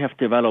course, we have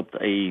developed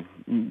a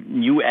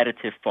new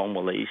additive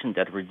formulation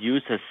that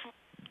reduces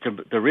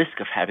the risk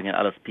of having an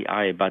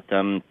LSPI, but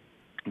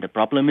the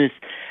problem is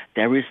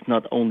there is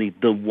not only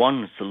the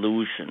one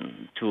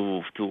solution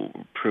to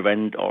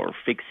prevent or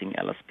fixing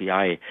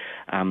LSPI.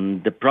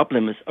 The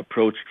problem is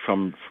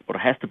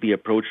has to be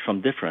approached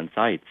from different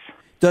sides.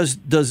 Does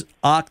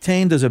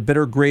octane, does a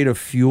better grade of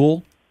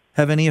fuel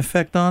have any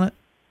effect on it?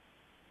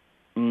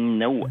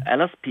 No,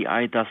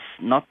 LSPI does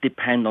not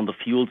depend on the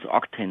fuel's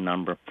octane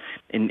number.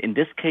 In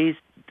this case,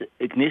 the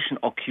ignition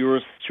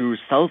occurs through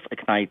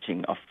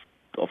self-igniting of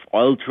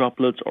oil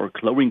droplets or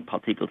chlorine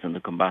particles in the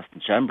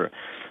combustion chamber.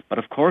 But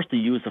of course, the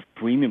use of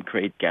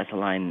premium-grade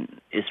gasoline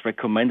is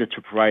recommended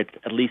to provide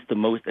at least the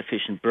most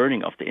efficient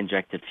burning of the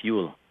injected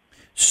fuel.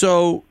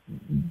 So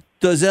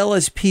does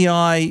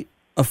LSPI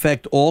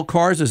affect all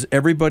cars? Does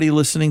everybody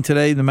listening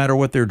today, no matter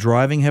what they're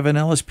driving, have an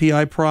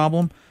LSPI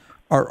problem?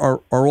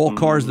 Are all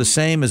cars the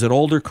same? Is it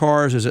older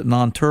cars? Is it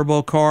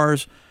non-turbo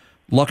cars?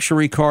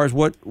 Luxury cars?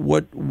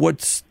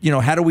 What's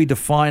how do we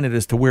define it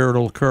as to where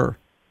it'll occur?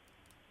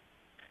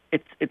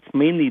 It's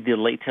mainly the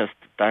latest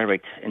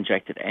direct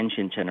injected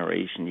engine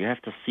generation. You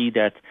have to see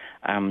that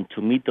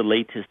to meet the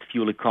latest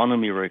fuel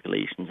economy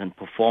regulations and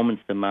performance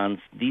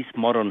demands, these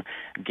modern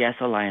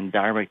gasoline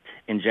direct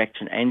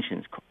injection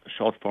engines,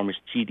 short form is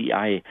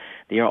GDI,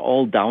 they are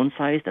all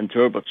downsized and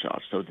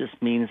turbocharged. So this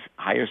means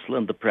higher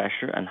cylinder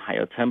pressure and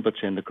higher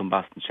temperature in the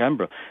combustion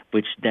chamber,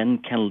 which then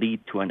can lead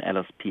to an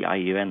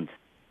LSPI event.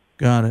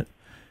 Got it.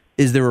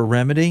 Is there a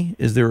remedy?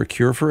 Is there a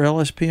cure for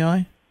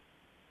LSPI?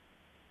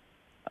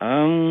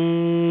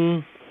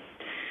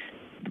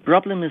 The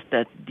problem is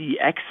that the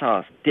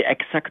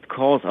exact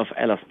cause of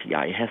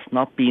LSPI has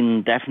not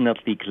been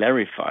definitely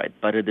clarified,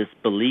 but it is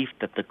believed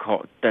that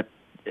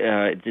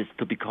it is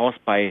to be caused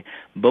by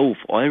both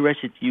oil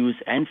residues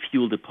and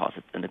fuel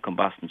deposits in the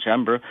combustion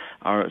chamber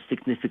are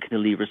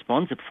significantly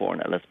responsive for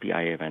an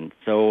LSPI event.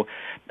 So,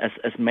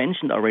 as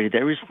mentioned already,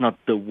 there is not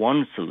the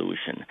one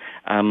solution.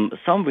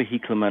 Some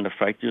vehicle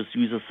manufacturers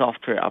use a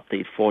software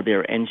update for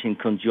their engine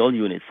control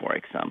unit, for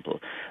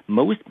example.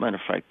 Most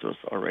manufacturers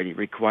already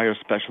require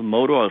special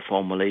motor oil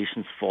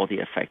formulations for the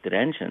affected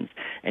engines,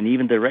 and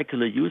even the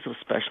regular use of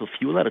special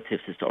fuel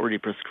additives is already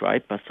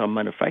prescribed by some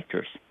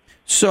manufacturers.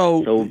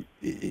 So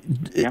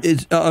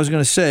I was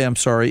going to say, I'm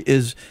sorry,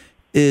 is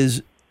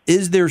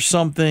there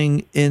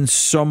something in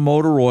some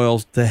motor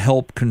oils to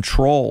help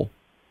control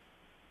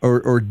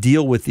or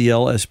deal with the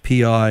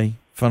LSPI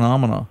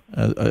phenomena,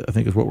 I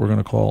think is what we're going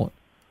to call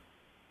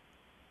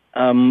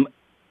it?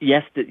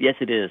 Yes,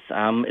 it is.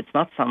 It's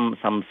not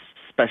some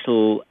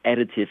special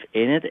additive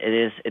in it.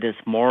 It is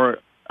more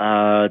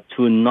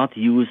to not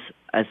use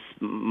as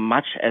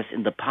much as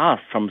in the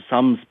past from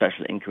some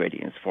special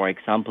ingredients. For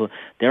example,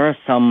 there are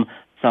some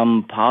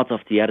parts of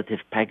the additive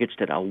package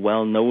that are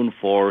well known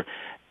for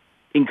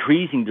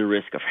increasing the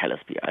risk of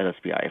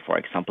LSPI, for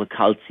example,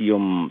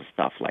 calcium,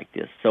 stuff like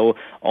this. So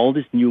all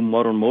these new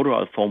modern motor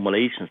oil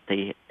formulations,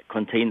 they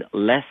contain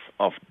less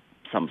of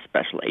some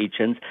special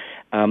agents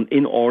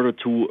in order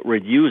to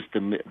reduce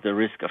the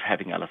risk of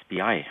having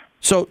LSPI.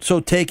 So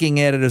taking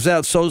additives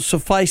out. So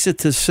suffice it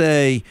to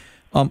say,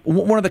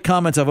 one of the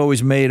comments I've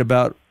always made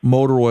about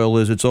motor oil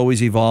is it's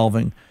always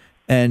evolving.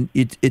 And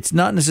it's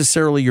not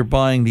necessarily you're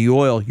buying the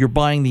oil, you're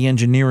buying the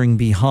engineering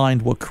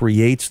behind what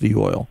creates the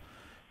oil.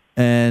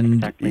 And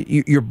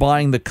exactly. You're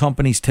buying the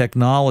company's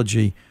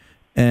technology.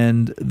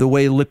 And the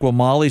way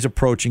Liqui-Moly's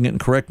approaching it, and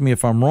correct me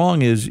if I'm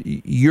wrong, is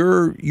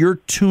you're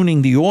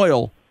tuning the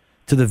oil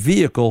to the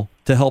vehicle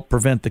to help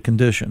prevent the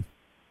condition.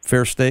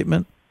 Fair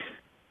statement?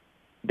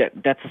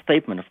 That's a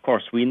statement, of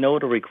course. We know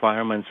the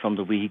requirements from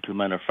the vehicle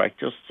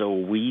manufacturers,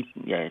 so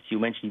as you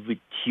mentioned, we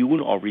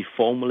tune or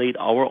reformulate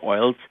our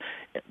oils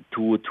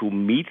to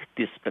meet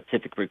this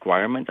specific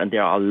requirement, and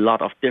there are a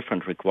lot of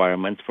different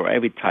requirements for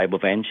every type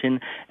of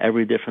engine,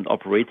 every different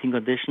operating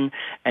condition,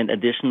 and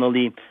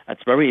additionally,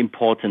 it's very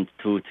important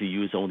to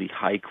use only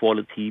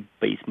high-quality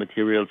base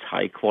materials,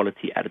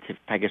 high-quality additive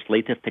package,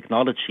 latest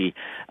technology,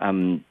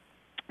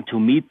 to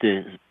meet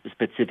the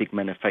specific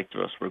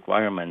manufacturer's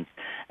requirements.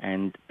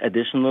 And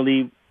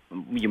additionally,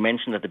 you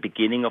mentioned at the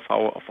beginning of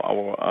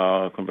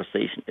our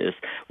conversation is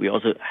we're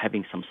also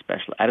having some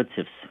special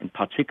additives, in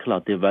particular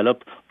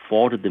developed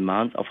for the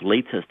demands of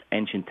latest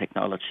engine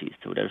technologies.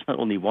 So there's not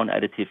only one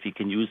additive you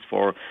can use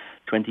for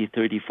 20,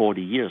 30,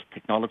 40 years.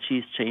 Technology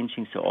is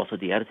changing, so also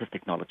the additive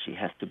technology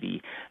has to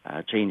be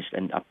changed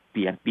and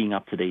being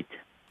up to date.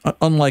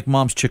 Unlike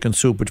Mom's chicken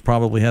soup, which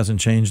probably hasn't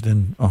changed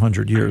in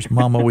 100 years.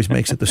 Mom always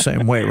makes it the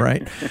same way,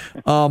 right?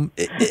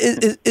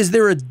 Is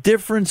there a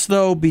difference,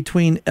 though,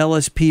 between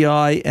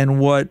LSPI and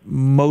what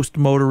most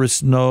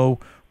motorists know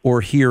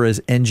or hear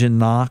as engine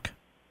knock?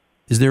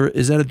 Is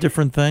that a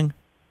different thing?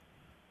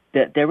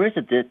 There is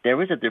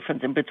a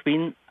difference in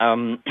between.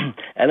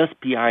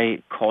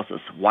 LSPI causes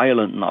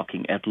violent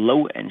knocking at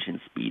low engine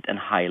speed and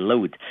high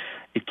load.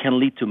 It can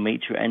lead to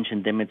major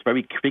engine damage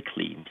very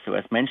quickly. So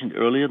as mentioned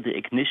earlier, the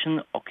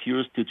ignition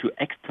occurs due to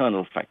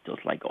external factors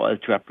like oil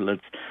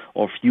droplets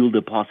or fuel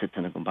deposits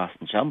in the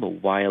combustion chamber,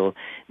 while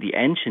the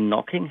engine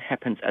knocking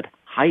happens at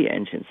high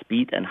engine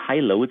speed and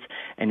high loads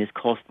and is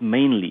caused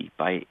mainly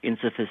by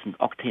insufficient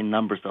octane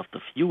numbers of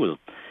the fuel.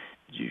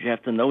 You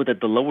have to know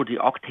that the lower the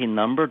octane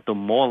number, the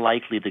more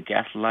likely the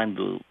gasoline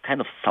will kind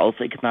of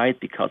self-ignite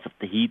because of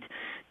the heat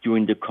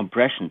during the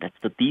compression. That's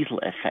the diesel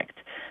effect.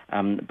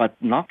 But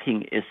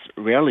knocking is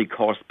rarely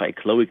caused by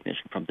glow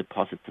ignition from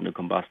deposits in the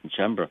combustion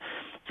chamber.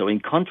 So in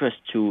contrast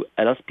to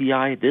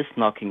LSPI, this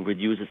knocking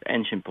reduces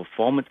engine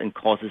performance and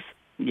causes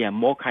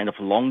more kind of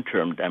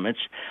long-term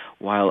damage,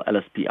 while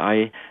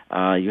LSPI,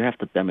 you have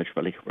the damage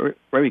very,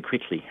 very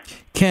quickly.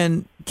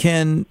 Can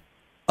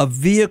a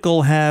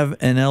vehicle have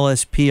an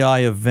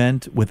LSPI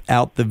event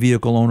without the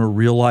vehicle owner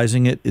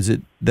realizing it? Is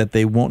it that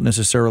they won't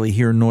necessarily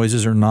hear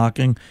noises or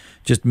knocking?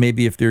 Just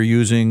maybe if they're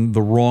using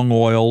the wrong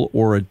oil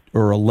or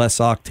a less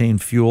octane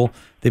fuel,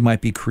 they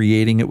might be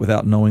creating it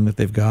without knowing that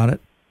they've got it?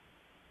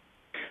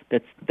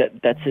 That's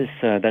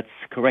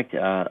correct.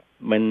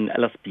 When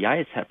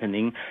LSPI is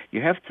happening,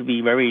 you have to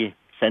be very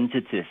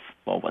sensitive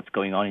for what's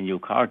going on in your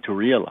car to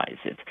realize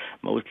it.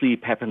 Mostly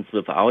it happens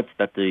without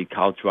that the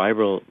car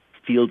driver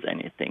feels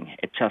anything.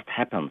 It just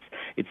happens.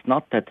 It's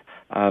not that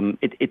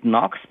it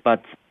knocks,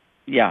 but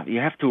yeah, you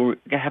have to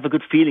have a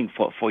good feeling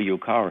for your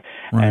car.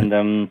 Right.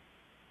 And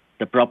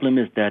the problem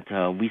is that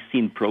we've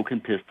seen broken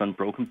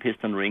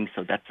piston rings,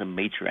 so that's a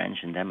major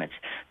engine damage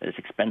that is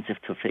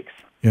expensive to fix.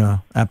 Yeah,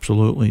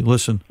 absolutely.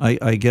 Listen,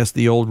 I guess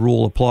the old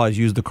rule applies.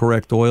 Use the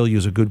correct oil,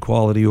 use a good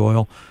quality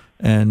oil,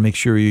 and make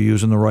sure you're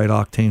using the right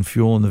octane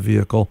fuel in the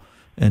vehicle,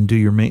 and do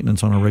your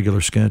maintenance on a regular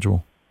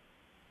schedule.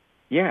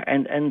 Yeah,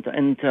 and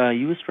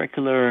use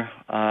regular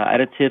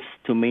additives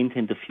to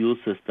maintain the fuel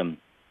system.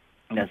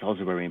 That's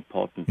also very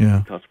important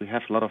because we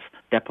have a lot of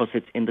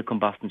deposits in the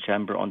combustion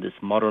chamber on these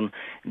modern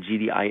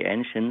GDI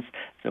engines.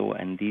 So,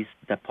 and these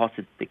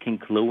deposits, they can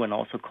glow and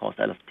also cause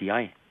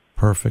LSPI.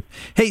 Perfect.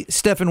 Hey,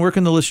 Stefan, where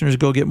can the listeners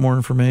go get more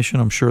information?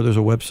 I'm sure there's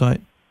a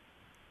website.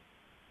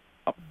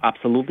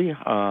 Absolutely.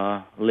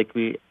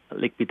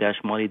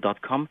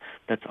 liqui-moly.com.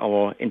 That's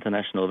our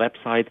international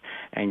website,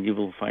 and you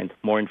will find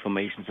more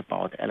information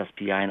about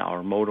LSPI and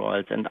our motor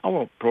oils and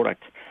our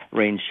product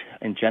range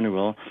in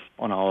general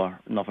on our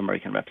North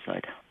American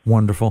website.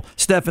 Wonderful.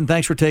 Stefan,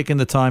 thanks for taking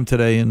the time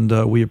today, and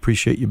we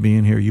appreciate you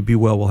being here. You be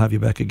well. We'll have you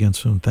back again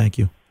soon. Thank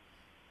you.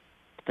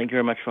 Thank you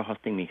very much for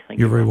hosting me.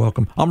 You're very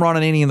welcome. I'm Ron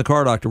Ananian, the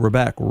Car Doctor. We're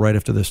back right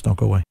after this. Don't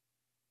go away.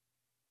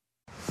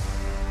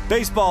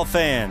 Baseball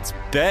fans,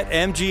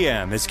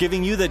 BetMGM is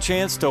giving you the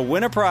chance to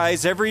win a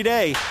prize every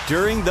day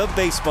during the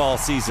baseball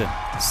season.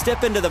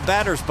 Step into the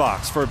batter's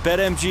box for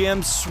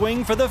BetMGM's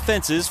Swing for the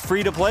Fences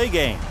free-to-play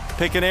game.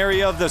 Pick an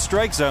area of the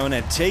strike zone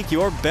and take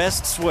your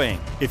best swing.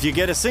 If you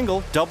get a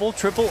single, double,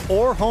 triple,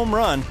 or home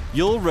run,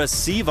 you'll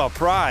receive a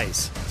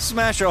prize.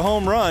 Smash a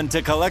home run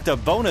to collect a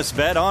bonus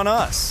bet on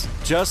us.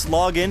 Just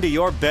log into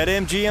your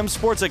BetMGM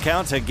sports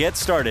account to get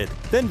started.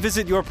 Then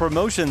visit your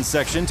promotions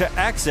section to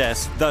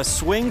access the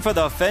Swing for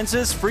the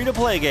Fences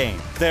free-to-play game.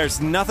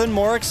 There's nothing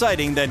more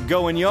exciting than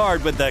going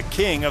yard with the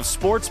king of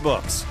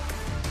sportsbooks.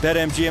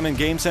 BetMGM and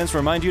GameSense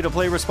remind you to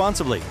play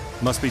responsibly.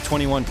 Must be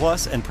 21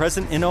 plus and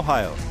present in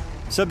Ohio.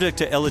 Subject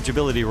to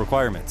eligibility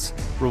requirements.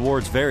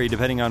 Rewards vary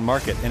depending on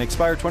market and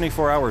expire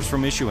 24 hours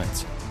from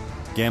issuance.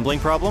 Gambling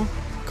problem?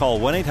 Call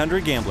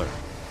 1-800-GAMBLER.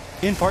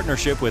 In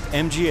partnership with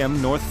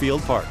MGM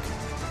Northfield Park.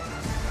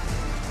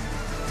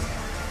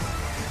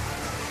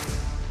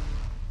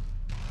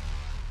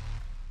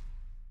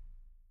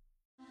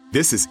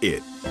 This is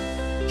it.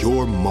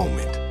 Your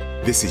moment.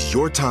 This is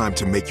your time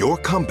to make your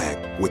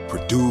comeback with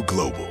Purdue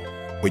Global.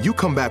 When you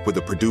come back with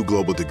a Purdue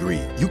Global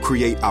degree, you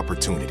create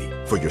opportunity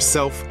for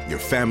yourself, your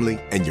family,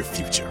 and your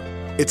future.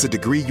 It's a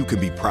degree you can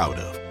be proud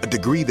of, a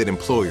degree that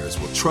employers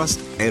will trust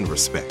and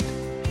respect.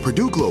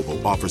 Purdue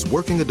Global offers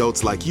working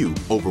adults like you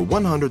over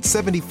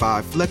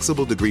 175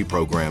 flexible degree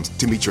programs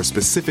to meet your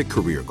specific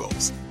career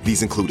goals.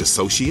 These include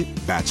associate,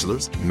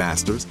 bachelor's,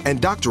 master's,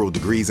 and doctoral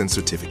degrees and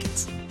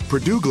certificates.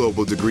 Purdue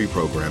Global degree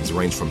programs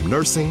range from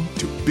nursing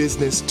to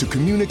business to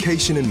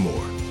communication and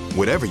more.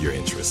 Whatever your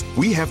interest,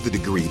 we have the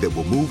degree that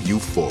will move you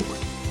forward.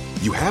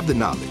 You have the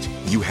knowledge,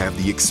 you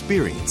have the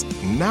experience.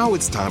 Now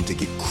it's time to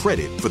get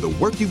credit for the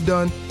work you've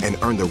done and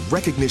earn the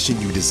recognition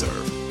you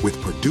deserve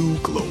with Purdue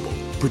Global,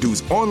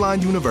 Purdue's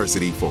online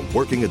university for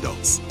working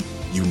adults.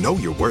 You know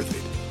you're worth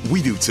it.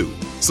 We do too.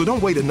 So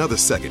don't wait another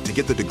second to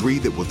get the degree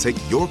that will take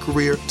your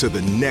career to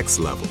the next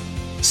level.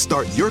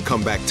 Start your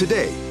comeback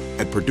today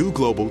at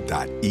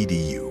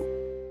purdueglobal.edu.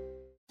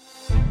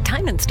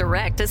 Diamonds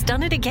Direct has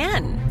done it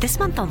again. This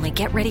month only,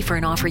 get ready for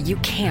an offer you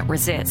can't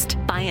resist.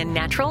 Buy a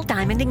natural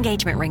diamond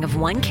engagement ring of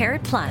 1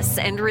 carat plus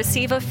and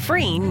receive a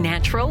free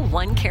natural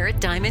 1 carat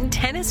diamond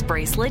tennis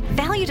bracelet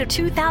valued at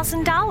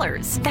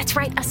 $2,000. That's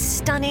right, a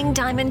stunning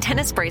diamond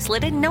tennis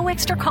bracelet at no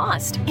extra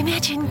cost.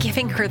 Imagine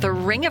giving her the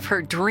ring of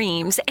her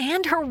dreams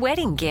and her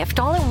wedding gift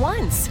all at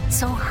once.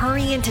 So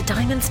hurry into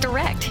Diamonds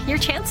Direct. Your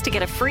chance to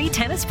get a free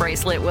tennis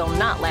bracelet will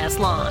not last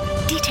long.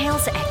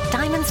 Details at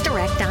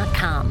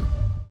diamondsdirect.com.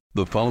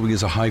 The following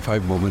is a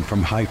high-five moment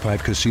from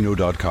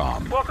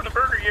highfivecasino.com. Welcome to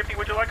Burger Yippee.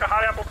 Would you like a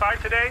hot apple pie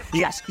today?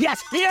 Yes, yeah,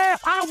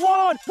 I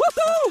won!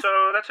 Woohoo!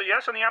 So that's a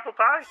yes on the apple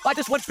pie? I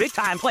just went big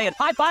time playing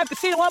High Five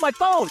Casino on my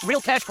phone. Real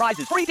cash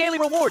prizes, free daily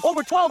rewards,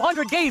 over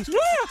 1,200 games. Yeah!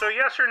 So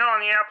yes or no on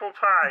the apple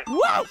pie?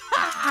 Whoa!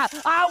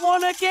 I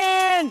won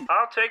again!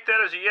 I'll take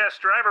that as a yes.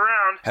 Drive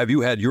around. Have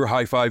you had your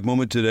high-five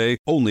moment today?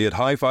 Only at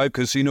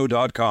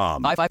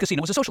highfivecasino.com. High Five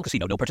Casino is a social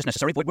casino. No purchase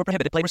necessary. Void where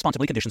prohibited. Play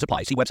responsibly. Conditions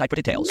apply. See website for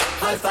details.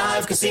 High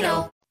Five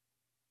Casino.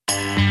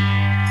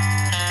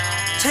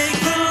 Take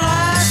the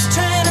last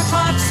train to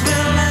Pottsville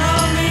and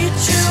I'll meet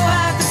you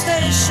at the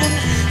station.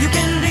 You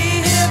can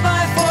be here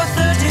by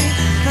 4:30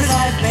 'cause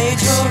I've made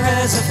your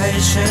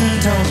reservation.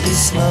 Don't be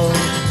slow.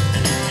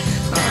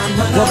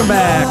 Welcome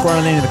back.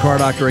 Ron Ananian, the Car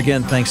Doctor.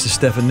 Again, thanks to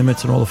Stefan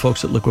Nimitz and all the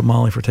folks at Liquid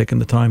Moly for taking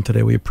the time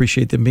today. We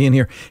appreciate them being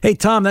here. Hey,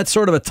 Tom, that's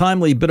sort of a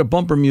timely bit of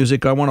bumper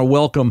music. I want to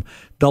welcome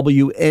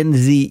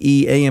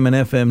WNZE AM and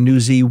FM New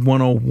Z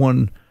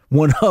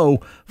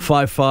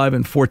 1055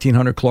 and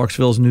 1400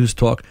 Clarksville's News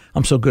Talk.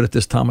 I'm so good at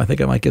this, Tom. I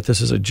think I might get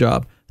this as a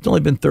job. It's only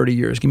been 30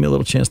 years. Give me a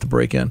little chance to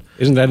break in.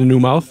 Isn't that a new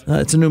mouth?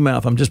 It's a new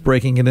mouth. I'm just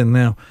breaking it in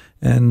now.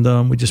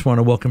 And we just want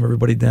to welcome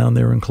everybody down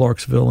there in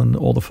Clarksville and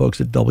all the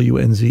folks at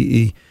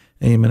WNZE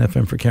AM and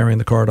FM for carrying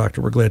the Car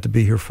Doctor. We're glad to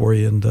be here for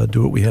you and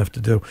do what we have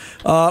to do.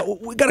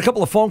 We got a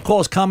couple of phone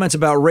calls, comments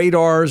about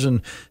radars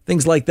and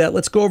things like that.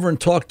 Let's go over and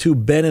talk to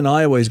Ben in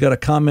Iowa. He's got a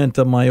comment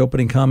on my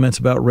opening comments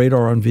about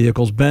radar on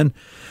vehicles. Ben,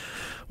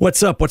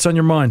 what's up? What's on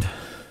your mind?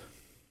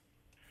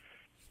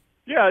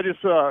 Yeah, I just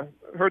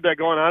heard that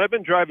going on. I've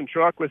been driving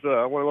truck with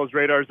one of those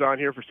radars on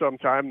here for some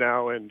time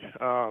now, and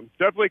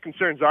definitely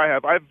concerns I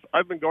have.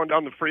 I've been going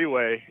down the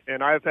freeway,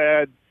 and I've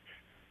had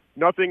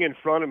nothing in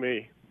front of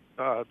me,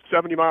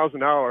 70 miles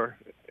an hour,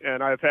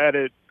 and I've had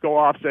it go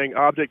off saying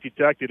object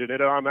detected, and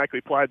it automatically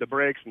applied the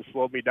brakes and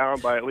slowed me down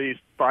by at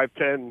least 5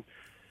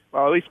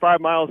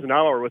 miles an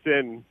hour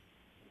within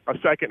a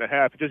second and a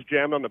half. It just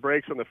jammed on the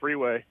brakes on the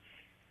freeway.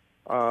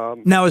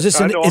 Now, is this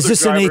an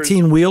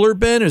 18-wheeler,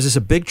 Ben? Is this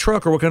a big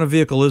truck, or what kind of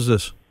vehicle is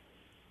this?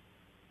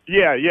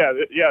 Yeah.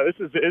 This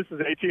is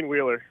an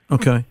 18-wheeler.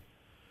 Okay.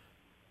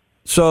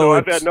 So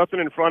I've had nothing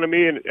in front of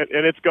me, and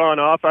it's gone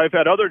off. I've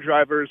had other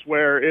drivers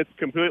where it's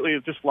completely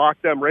just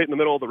locked them right in the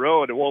middle of the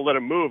road and won't let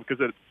them move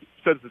because it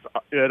says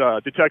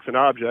it detects an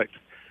object.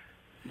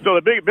 So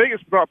the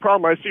biggest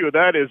problem I see with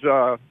that is,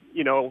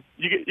 you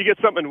get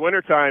something in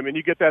wintertime and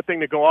you get that thing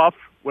to go off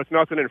with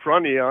nothing in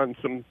front of you on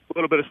some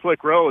little bit of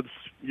slick roads.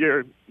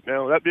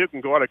 That vehicle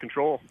can go out of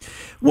control.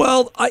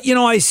 Well,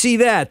 I see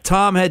that.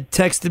 Tom had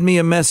texted me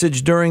a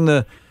message during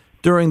the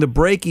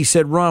break. He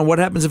said, Ron, what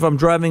happens if I'm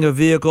driving a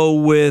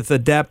vehicle with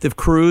adaptive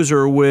cruise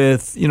or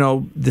with,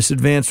 this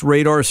advanced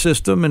radar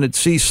system and it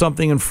sees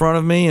something in front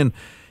of me and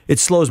it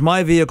slows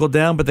my vehicle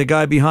down, but the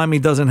guy behind me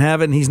doesn't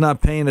have it and he's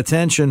not paying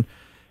attention?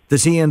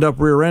 Does he end up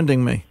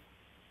rear-ending me?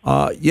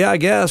 Yeah, I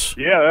guess.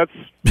 Yeah,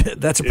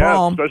 that's a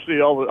problem.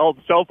 Especially all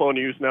the cell phone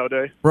use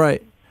nowadays.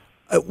 Right.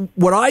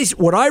 What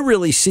I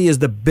really see as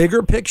the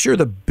bigger picture,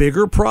 the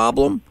bigger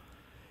problem,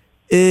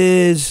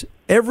 is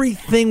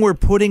everything we're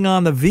putting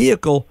on the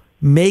vehicle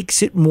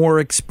makes it more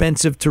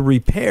expensive to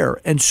repair,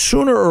 and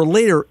sooner or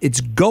later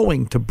it's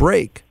going to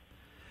break.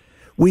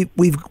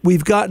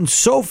 We've gotten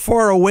so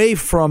far away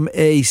from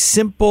a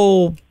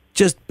simple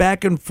just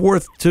back and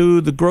forth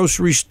to the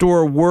grocery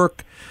store,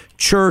 work,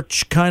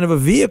 church kind of a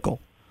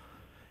vehicle,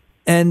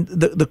 and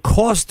the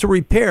cost to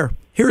repair.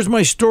 Here's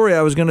my story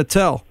I was going to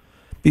tell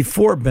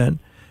before, Ben.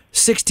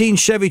 16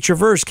 Chevy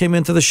Traverse came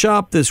into the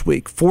shop this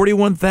week,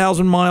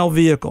 41,000-mile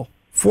vehicle,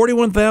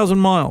 41,000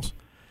 miles.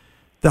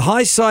 The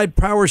high side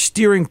power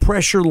steering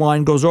pressure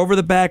line goes over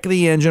the back of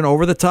the engine,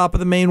 over the top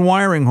of the main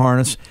wiring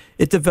harness.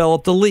 It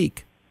developed a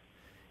leak.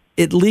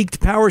 It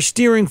leaked power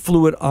steering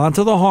fluid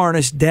onto the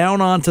harness,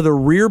 down onto the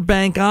rear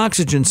bank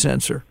oxygen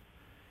sensor.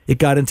 It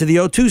got into the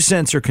O2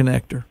 sensor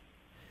connector.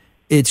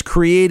 It's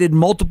created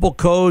multiple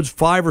codes,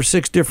 5 or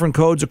 6 different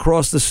codes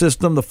across the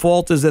system. The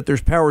fault is that there's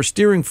power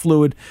steering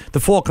fluid. The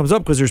fault comes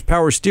up because there's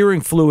power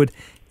steering fluid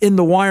in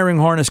the wiring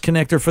harness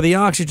connector for the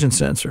oxygen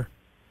sensor.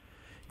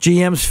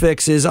 GM's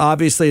fix is,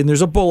 obviously, and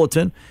there's a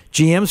bulletin,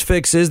 GM's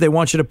fix is they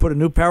want you to put a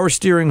new power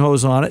steering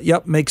hose on it.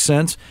 Yep, makes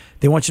sense.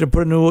 They want you to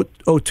put a new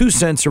O2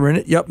 sensor in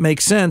it. Yep,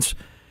 makes sense.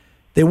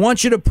 They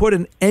want you to put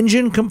an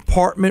engine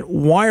compartment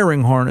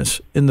wiring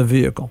harness in the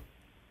vehicle.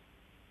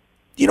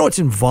 Do you know what's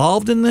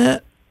involved in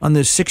that on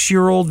this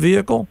 6-year-old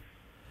vehicle?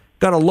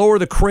 Got to lower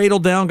the cradle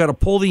down, got to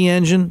pull the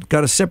engine,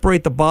 got to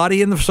separate the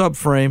body and the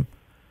subframe.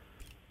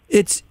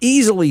 It's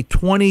easily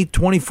 20,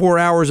 24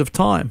 hours of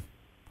time.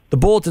 The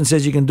bulletin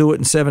says you can do it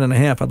in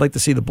 7.5. I'd like to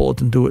see the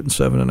bulletin do it in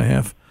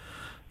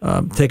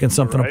 7.5, taking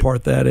something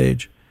apart that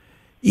age.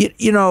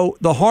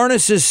 The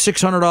harness is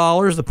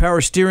 $600. The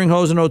power steering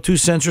hose and O2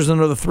 sensors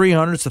another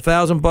 $300. It's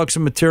 $1,000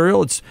 in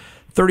material. It's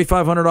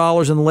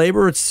 $3,500 in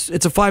labor. It's a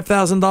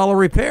 $5,000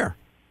 repair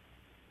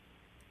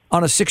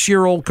on a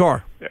 6-year-old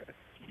car.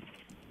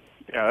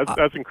 Yeah,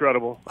 that's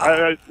incredible.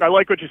 I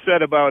like what you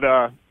said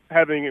about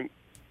having,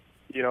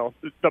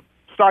 the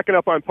stocking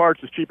up on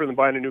parts is cheaper than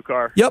buying a new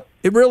car. Yep,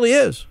 it really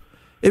is.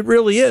 It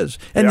really is.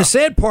 And the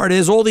sad part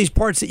is all these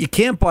parts that you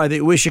can't buy that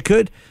you wish you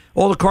could,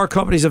 all the car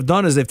companies have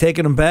done is they've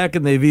taken them back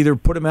and they've either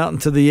put them out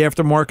into the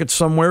aftermarket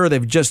somewhere or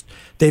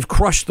they've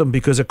crushed them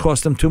because it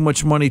cost them too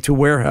much money to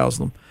warehouse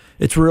them.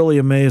 It's really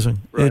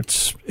amazing.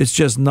 Right. It's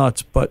just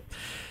nuts. But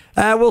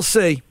we'll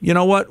see. You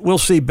know what? We'll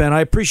see, Ben.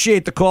 I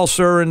appreciate the call,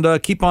 sir,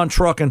 and keep on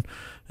trucking.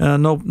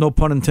 No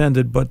pun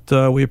intended,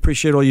 but we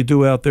appreciate all you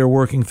do out there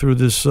working through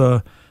this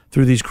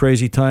through these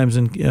crazy times,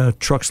 and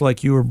trucks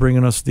like you are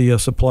bringing us the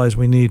supplies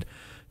we need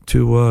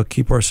to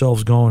keep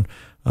ourselves going.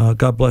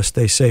 God bless.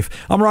 Stay safe.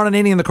 I'm Ron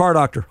Ananian, the Car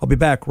Doctor. I'll be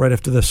back right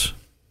after this.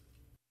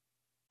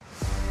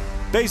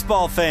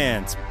 Baseball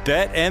fans,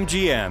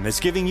 BetMGM is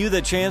giving you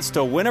the chance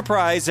to win a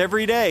prize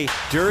every day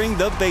during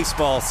the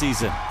baseball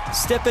season.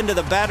 Step into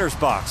the batter's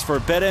box for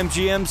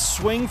BetMGM's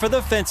Swing for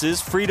the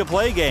Fences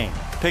free-to-play game.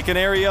 Pick an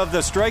area of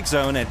the strike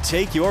zone and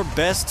take your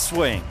best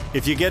swing.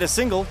 If you get a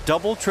single,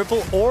 double,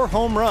 triple, or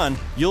home run,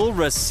 you'll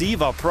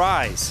receive a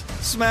prize.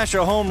 Smash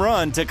a home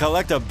run to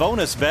collect a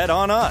bonus bet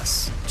on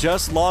us.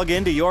 Just log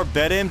into your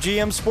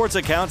BetMGM sports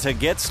account to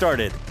get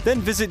started.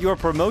 Then visit your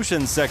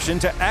promotions section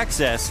to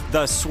access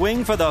the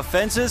Swing for the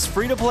Fences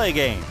free-to-play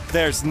game.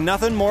 There's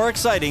nothing more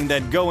exciting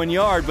than going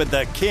yard with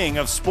the king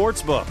of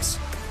sportsbooks.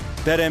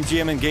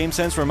 BetMGM and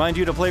GameSense remind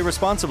you to play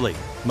responsibly.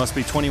 Must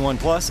be 21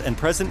 plus and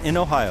present in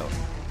Ohio.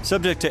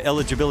 Subject to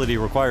eligibility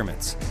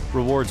requirements.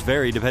 Rewards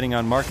vary depending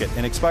on market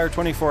and expire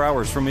 24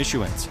 hours from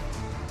issuance.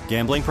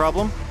 Gambling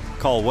problem?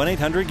 Call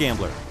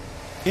 1-800-GAMBLER.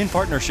 In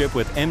partnership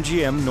with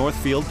MGM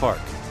Northfield Park.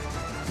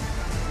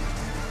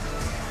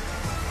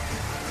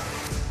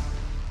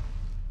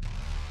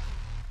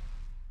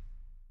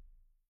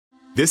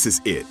 This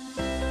is it.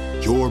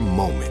 Your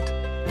moment.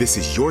 This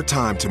is your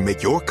time to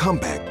make your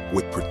comeback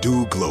with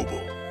Purdue Global.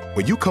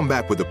 When you come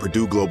back with a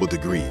Purdue Global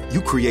degree,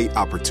 you create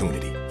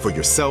opportunity for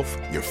yourself,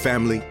 your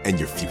family, and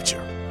your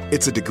future.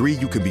 It's a degree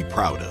you can be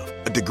proud of,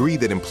 a degree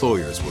that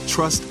employers will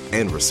trust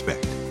and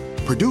respect.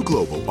 Purdue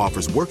Global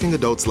offers working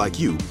adults like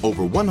you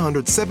over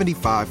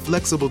 175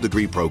 flexible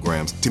degree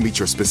programs to meet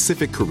your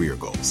specific career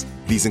goals.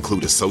 These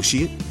include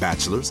associate,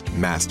 bachelor's,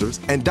 master's,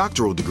 and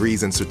doctoral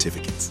degrees and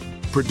certificates.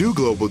 Purdue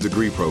Global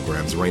degree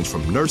programs range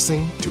from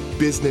nursing to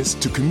business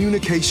to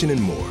communication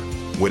and more.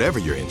 Whatever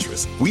your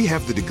interest, we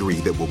have the degree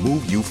that will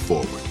move you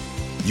forward.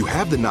 You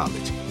have the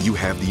knowledge, you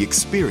have the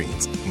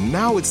experience.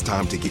 Now it's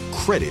time to get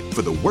credit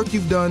for the work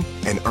you've done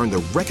and earn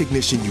the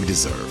recognition you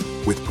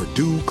deserve with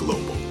Purdue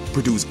Global,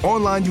 Purdue's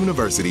online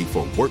university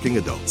for working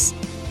adults.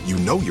 You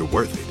know you're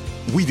worth it.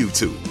 We do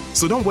too.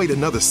 So don't wait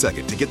another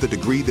second to get the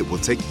degree that will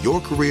take your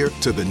career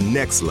to the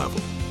next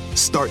level.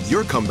 Start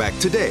your comeback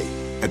today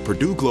at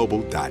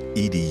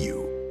purdueglobal.edu.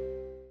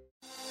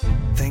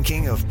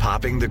 Thinking of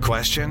popping the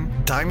question?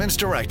 Diamonds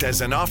Direct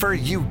has an offer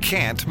you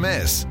can't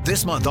miss.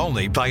 This month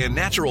only, buy a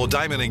natural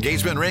diamond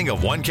engagement ring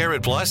of 1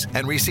 carat plus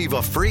and receive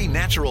a free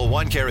natural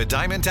 1 carat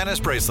diamond tennis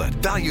bracelet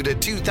valued at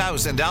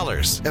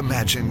 $2,000.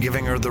 Imagine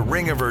giving her the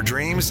ring of her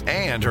dreams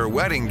and her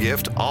wedding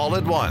gift all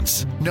at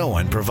once. No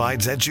one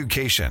provides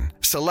education,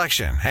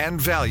 selection,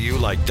 and value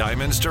like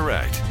Diamonds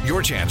Direct.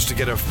 Your chance to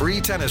get a free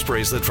tennis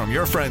bracelet from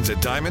your friends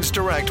at Diamonds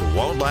Direct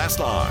won't last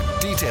long.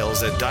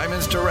 Details at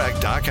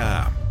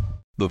diamondsdirect.com.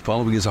 The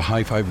following is a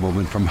high five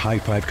moment from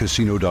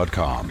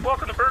highfivecasino.com.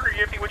 Welcome to Burger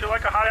Yippee. Would you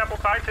like a hot apple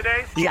pie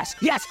today? Yes,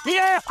 yeah,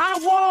 I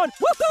won!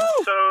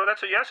 Woohoo! So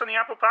that's a yes on the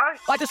apple pie?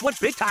 I just went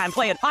big time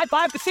playing High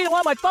Five Casino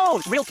on my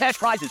phone. Real cash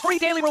prizes, free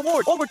daily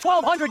rewards, over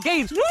 1,200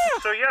 games. Yeah!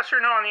 So yes or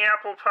no on the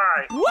apple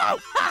pie? Whoa!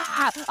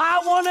 I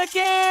won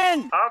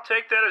again! I'll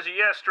take that as a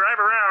yes. Drive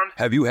around.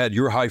 Have you had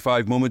your high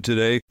five moment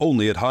today?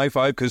 Only at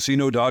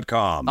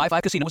highfivecasino.com. High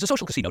Five Casino is a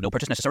social casino. No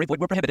purchase necessary. Void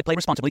where prohibited. Play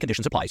responsibly.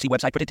 Conditions apply. See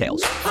website for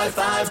details. High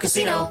Five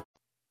Casino.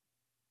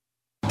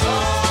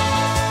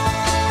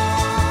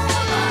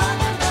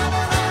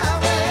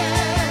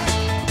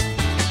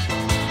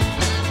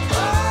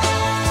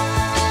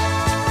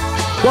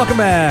 Welcome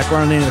back.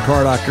 Ron Ananian, the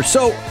Car Doctor.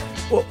 So,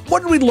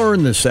 what did we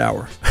learn this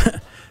hour?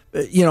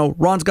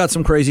 Ron's got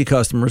some crazy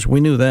customers.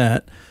 We knew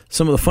that.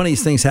 Some of the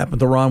funniest things happen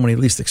to Ron when he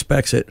least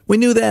expects it. We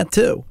knew that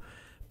too.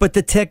 But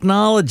the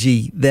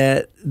technology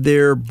that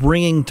they're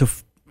bringing to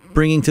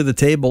the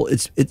table,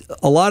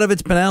 a lot of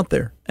it's been out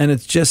there, and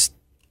it's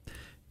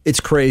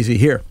crazy.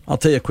 Here, I'll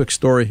tell you a quick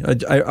story.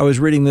 I was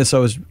reading this. I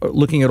was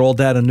looking at All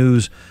Data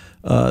News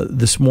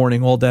this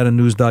morning.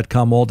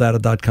 AllDataNews.com.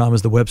 AllData.com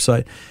is the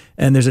website.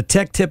 And there's a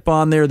tech tip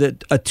on there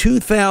that a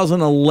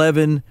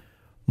 2011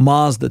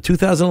 Mazda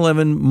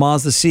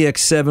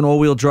CX-7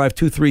 all-wheel drive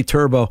 2.3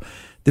 turbo.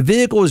 The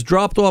vehicle was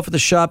dropped off at the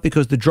shop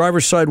because the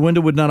driver's side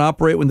window would not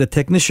operate. When the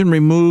technician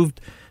removed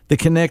the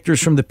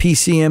connectors from the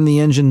PCM, the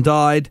engine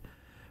died.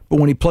 But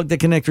when he plugged the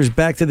connectors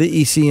back to the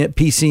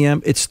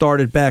PCM, it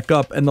started back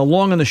up. And the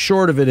long and the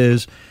short of it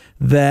is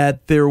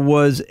that there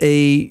was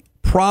a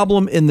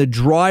problem in the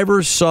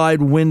driver's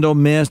side window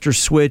master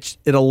switch.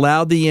 It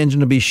allowed the engine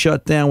to be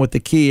shut down with the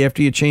key.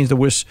 After you change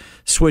the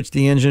switch,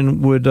 the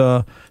engine would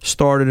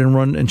start it and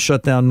run and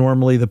shut down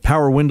normally. The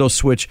power window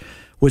switch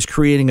was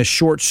creating a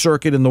short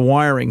circuit in the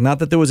wiring. Not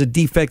that there was a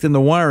defect in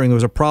the wiring. There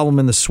was a problem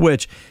in the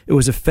switch. It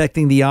was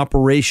affecting the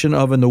operation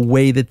of and the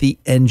way that the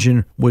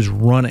engine was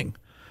running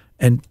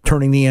and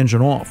turning the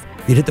engine off.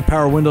 You'd hit the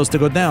power windows to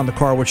go down. The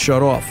car would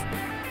shut off.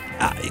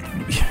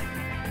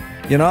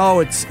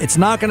 It's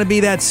not going to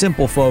be that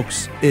simple,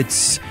 folks.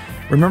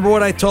 Remember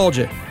what I told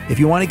you. If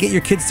you want to get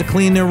your kids to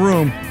clean their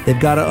room, they've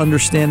got to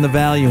understand the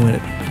value in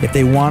it. If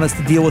they want us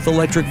to deal with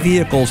electric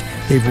vehicles,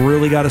 they've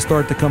really got to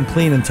start to come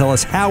clean and tell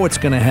us how it's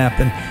going to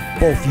happen,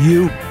 both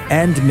you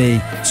and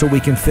me, so we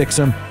can fix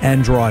them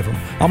and drive them.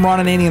 I'm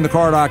Ron Ananian, the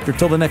Car Doctor.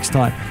 Till the next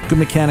time, good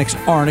mechanics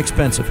aren't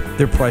expensive.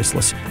 They're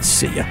priceless.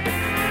 See ya.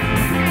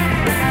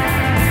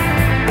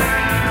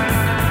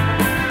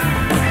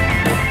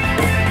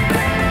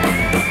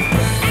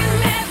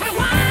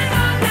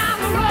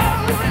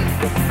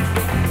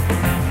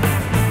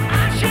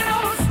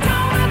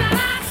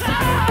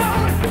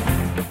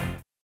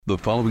 The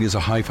following is a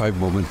high five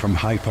moment from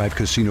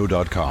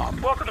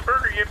highfivecasino.com. Welcome to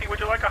Burger Yippee. Would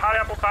you like a hot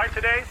apple pie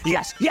today?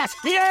 Yes, yes,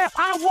 yeah,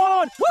 I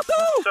won!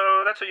 Woohoo!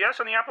 So that's a yes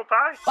on the apple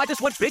pie? I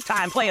just went big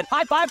time playing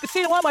High Five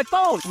Casino on my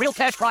phone. Real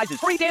cash prizes,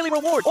 free daily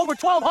rewards, over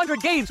 1,200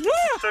 games. Yeah!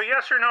 So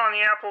yes or no on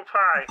the apple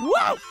pie?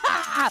 Whoa!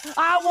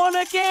 I won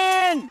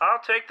again!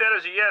 I'll take that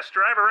as a yes.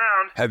 Drive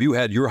around. Have you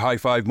had your high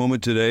five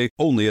moment today?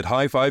 Only at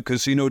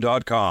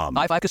highfivecasino.com.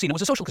 High Five Casino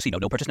is a social casino.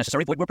 No purchase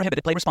necessary. Void where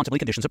prohibited. Play responsibly.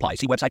 Conditions apply.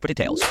 See website for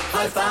details.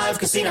 High Five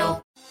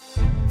Casino.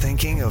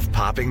 Thinking of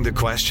popping the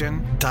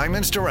question?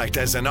 Diamonds Direct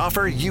has an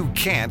offer you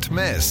can't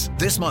miss.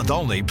 This month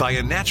only, buy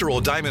a natural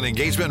diamond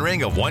engagement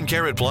ring of 1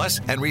 carat plus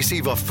and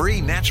receive a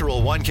free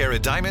natural 1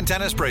 carat diamond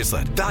tennis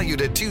bracelet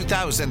valued at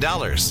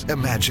 $2,000.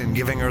 Imagine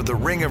giving her the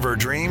ring of her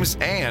dreams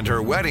and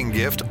her wedding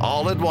gift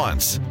all at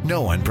once.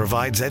 No one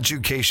provides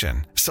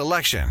education,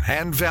 selection,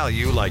 and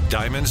value like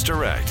Diamonds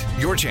Direct.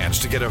 Your chance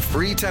to get a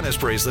free tennis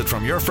bracelet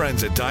from your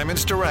friends at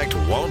Diamonds Direct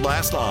won't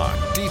last long.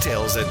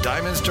 Details at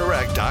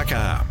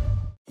diamondsdirect.com.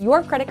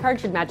 Your credit card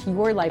should match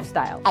your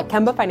lifestyle. At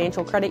Kemba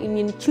Financial Credit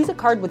Union, choose a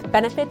card with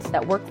benefits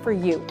that work for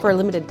you. For a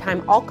limited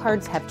time, all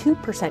cards have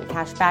 2%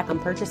 cash back on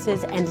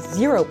purchases and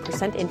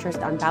 0% interest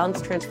on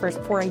balance transfers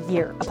for a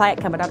year. Apply at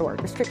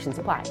Kemba.org. Restrictions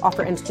apply.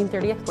 Offer ends June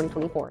 30th,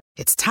 2024.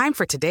 It's time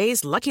for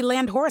today's Lucky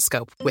Land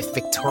horoscope with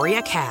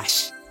Victoria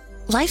Cash.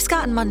 Life's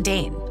gotten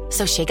mundane,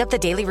 so shake up the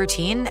daily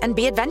routine and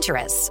be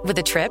adventurous with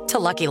a trip to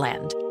Lucky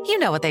Land. You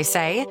know what they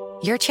say.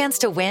 Your chance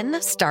to win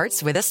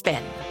starts with a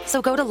spin.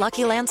 So go to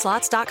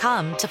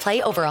LuckyLandSlots.com to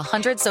play over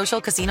 100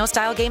 social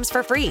casino-style games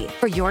for free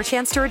for your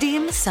chance to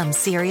redeem some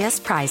serious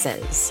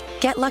prizes.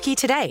 Get lucky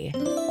today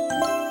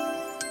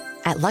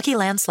at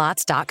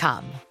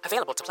LuckyLandSlots.com.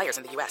 Available to players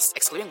in the U.S.,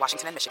 excluding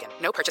Washington and Michigan.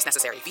 No purchase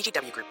necessary.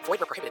 VGW Group. Void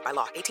where prohibited by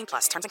law.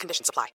 18+. Terms and conditions apply.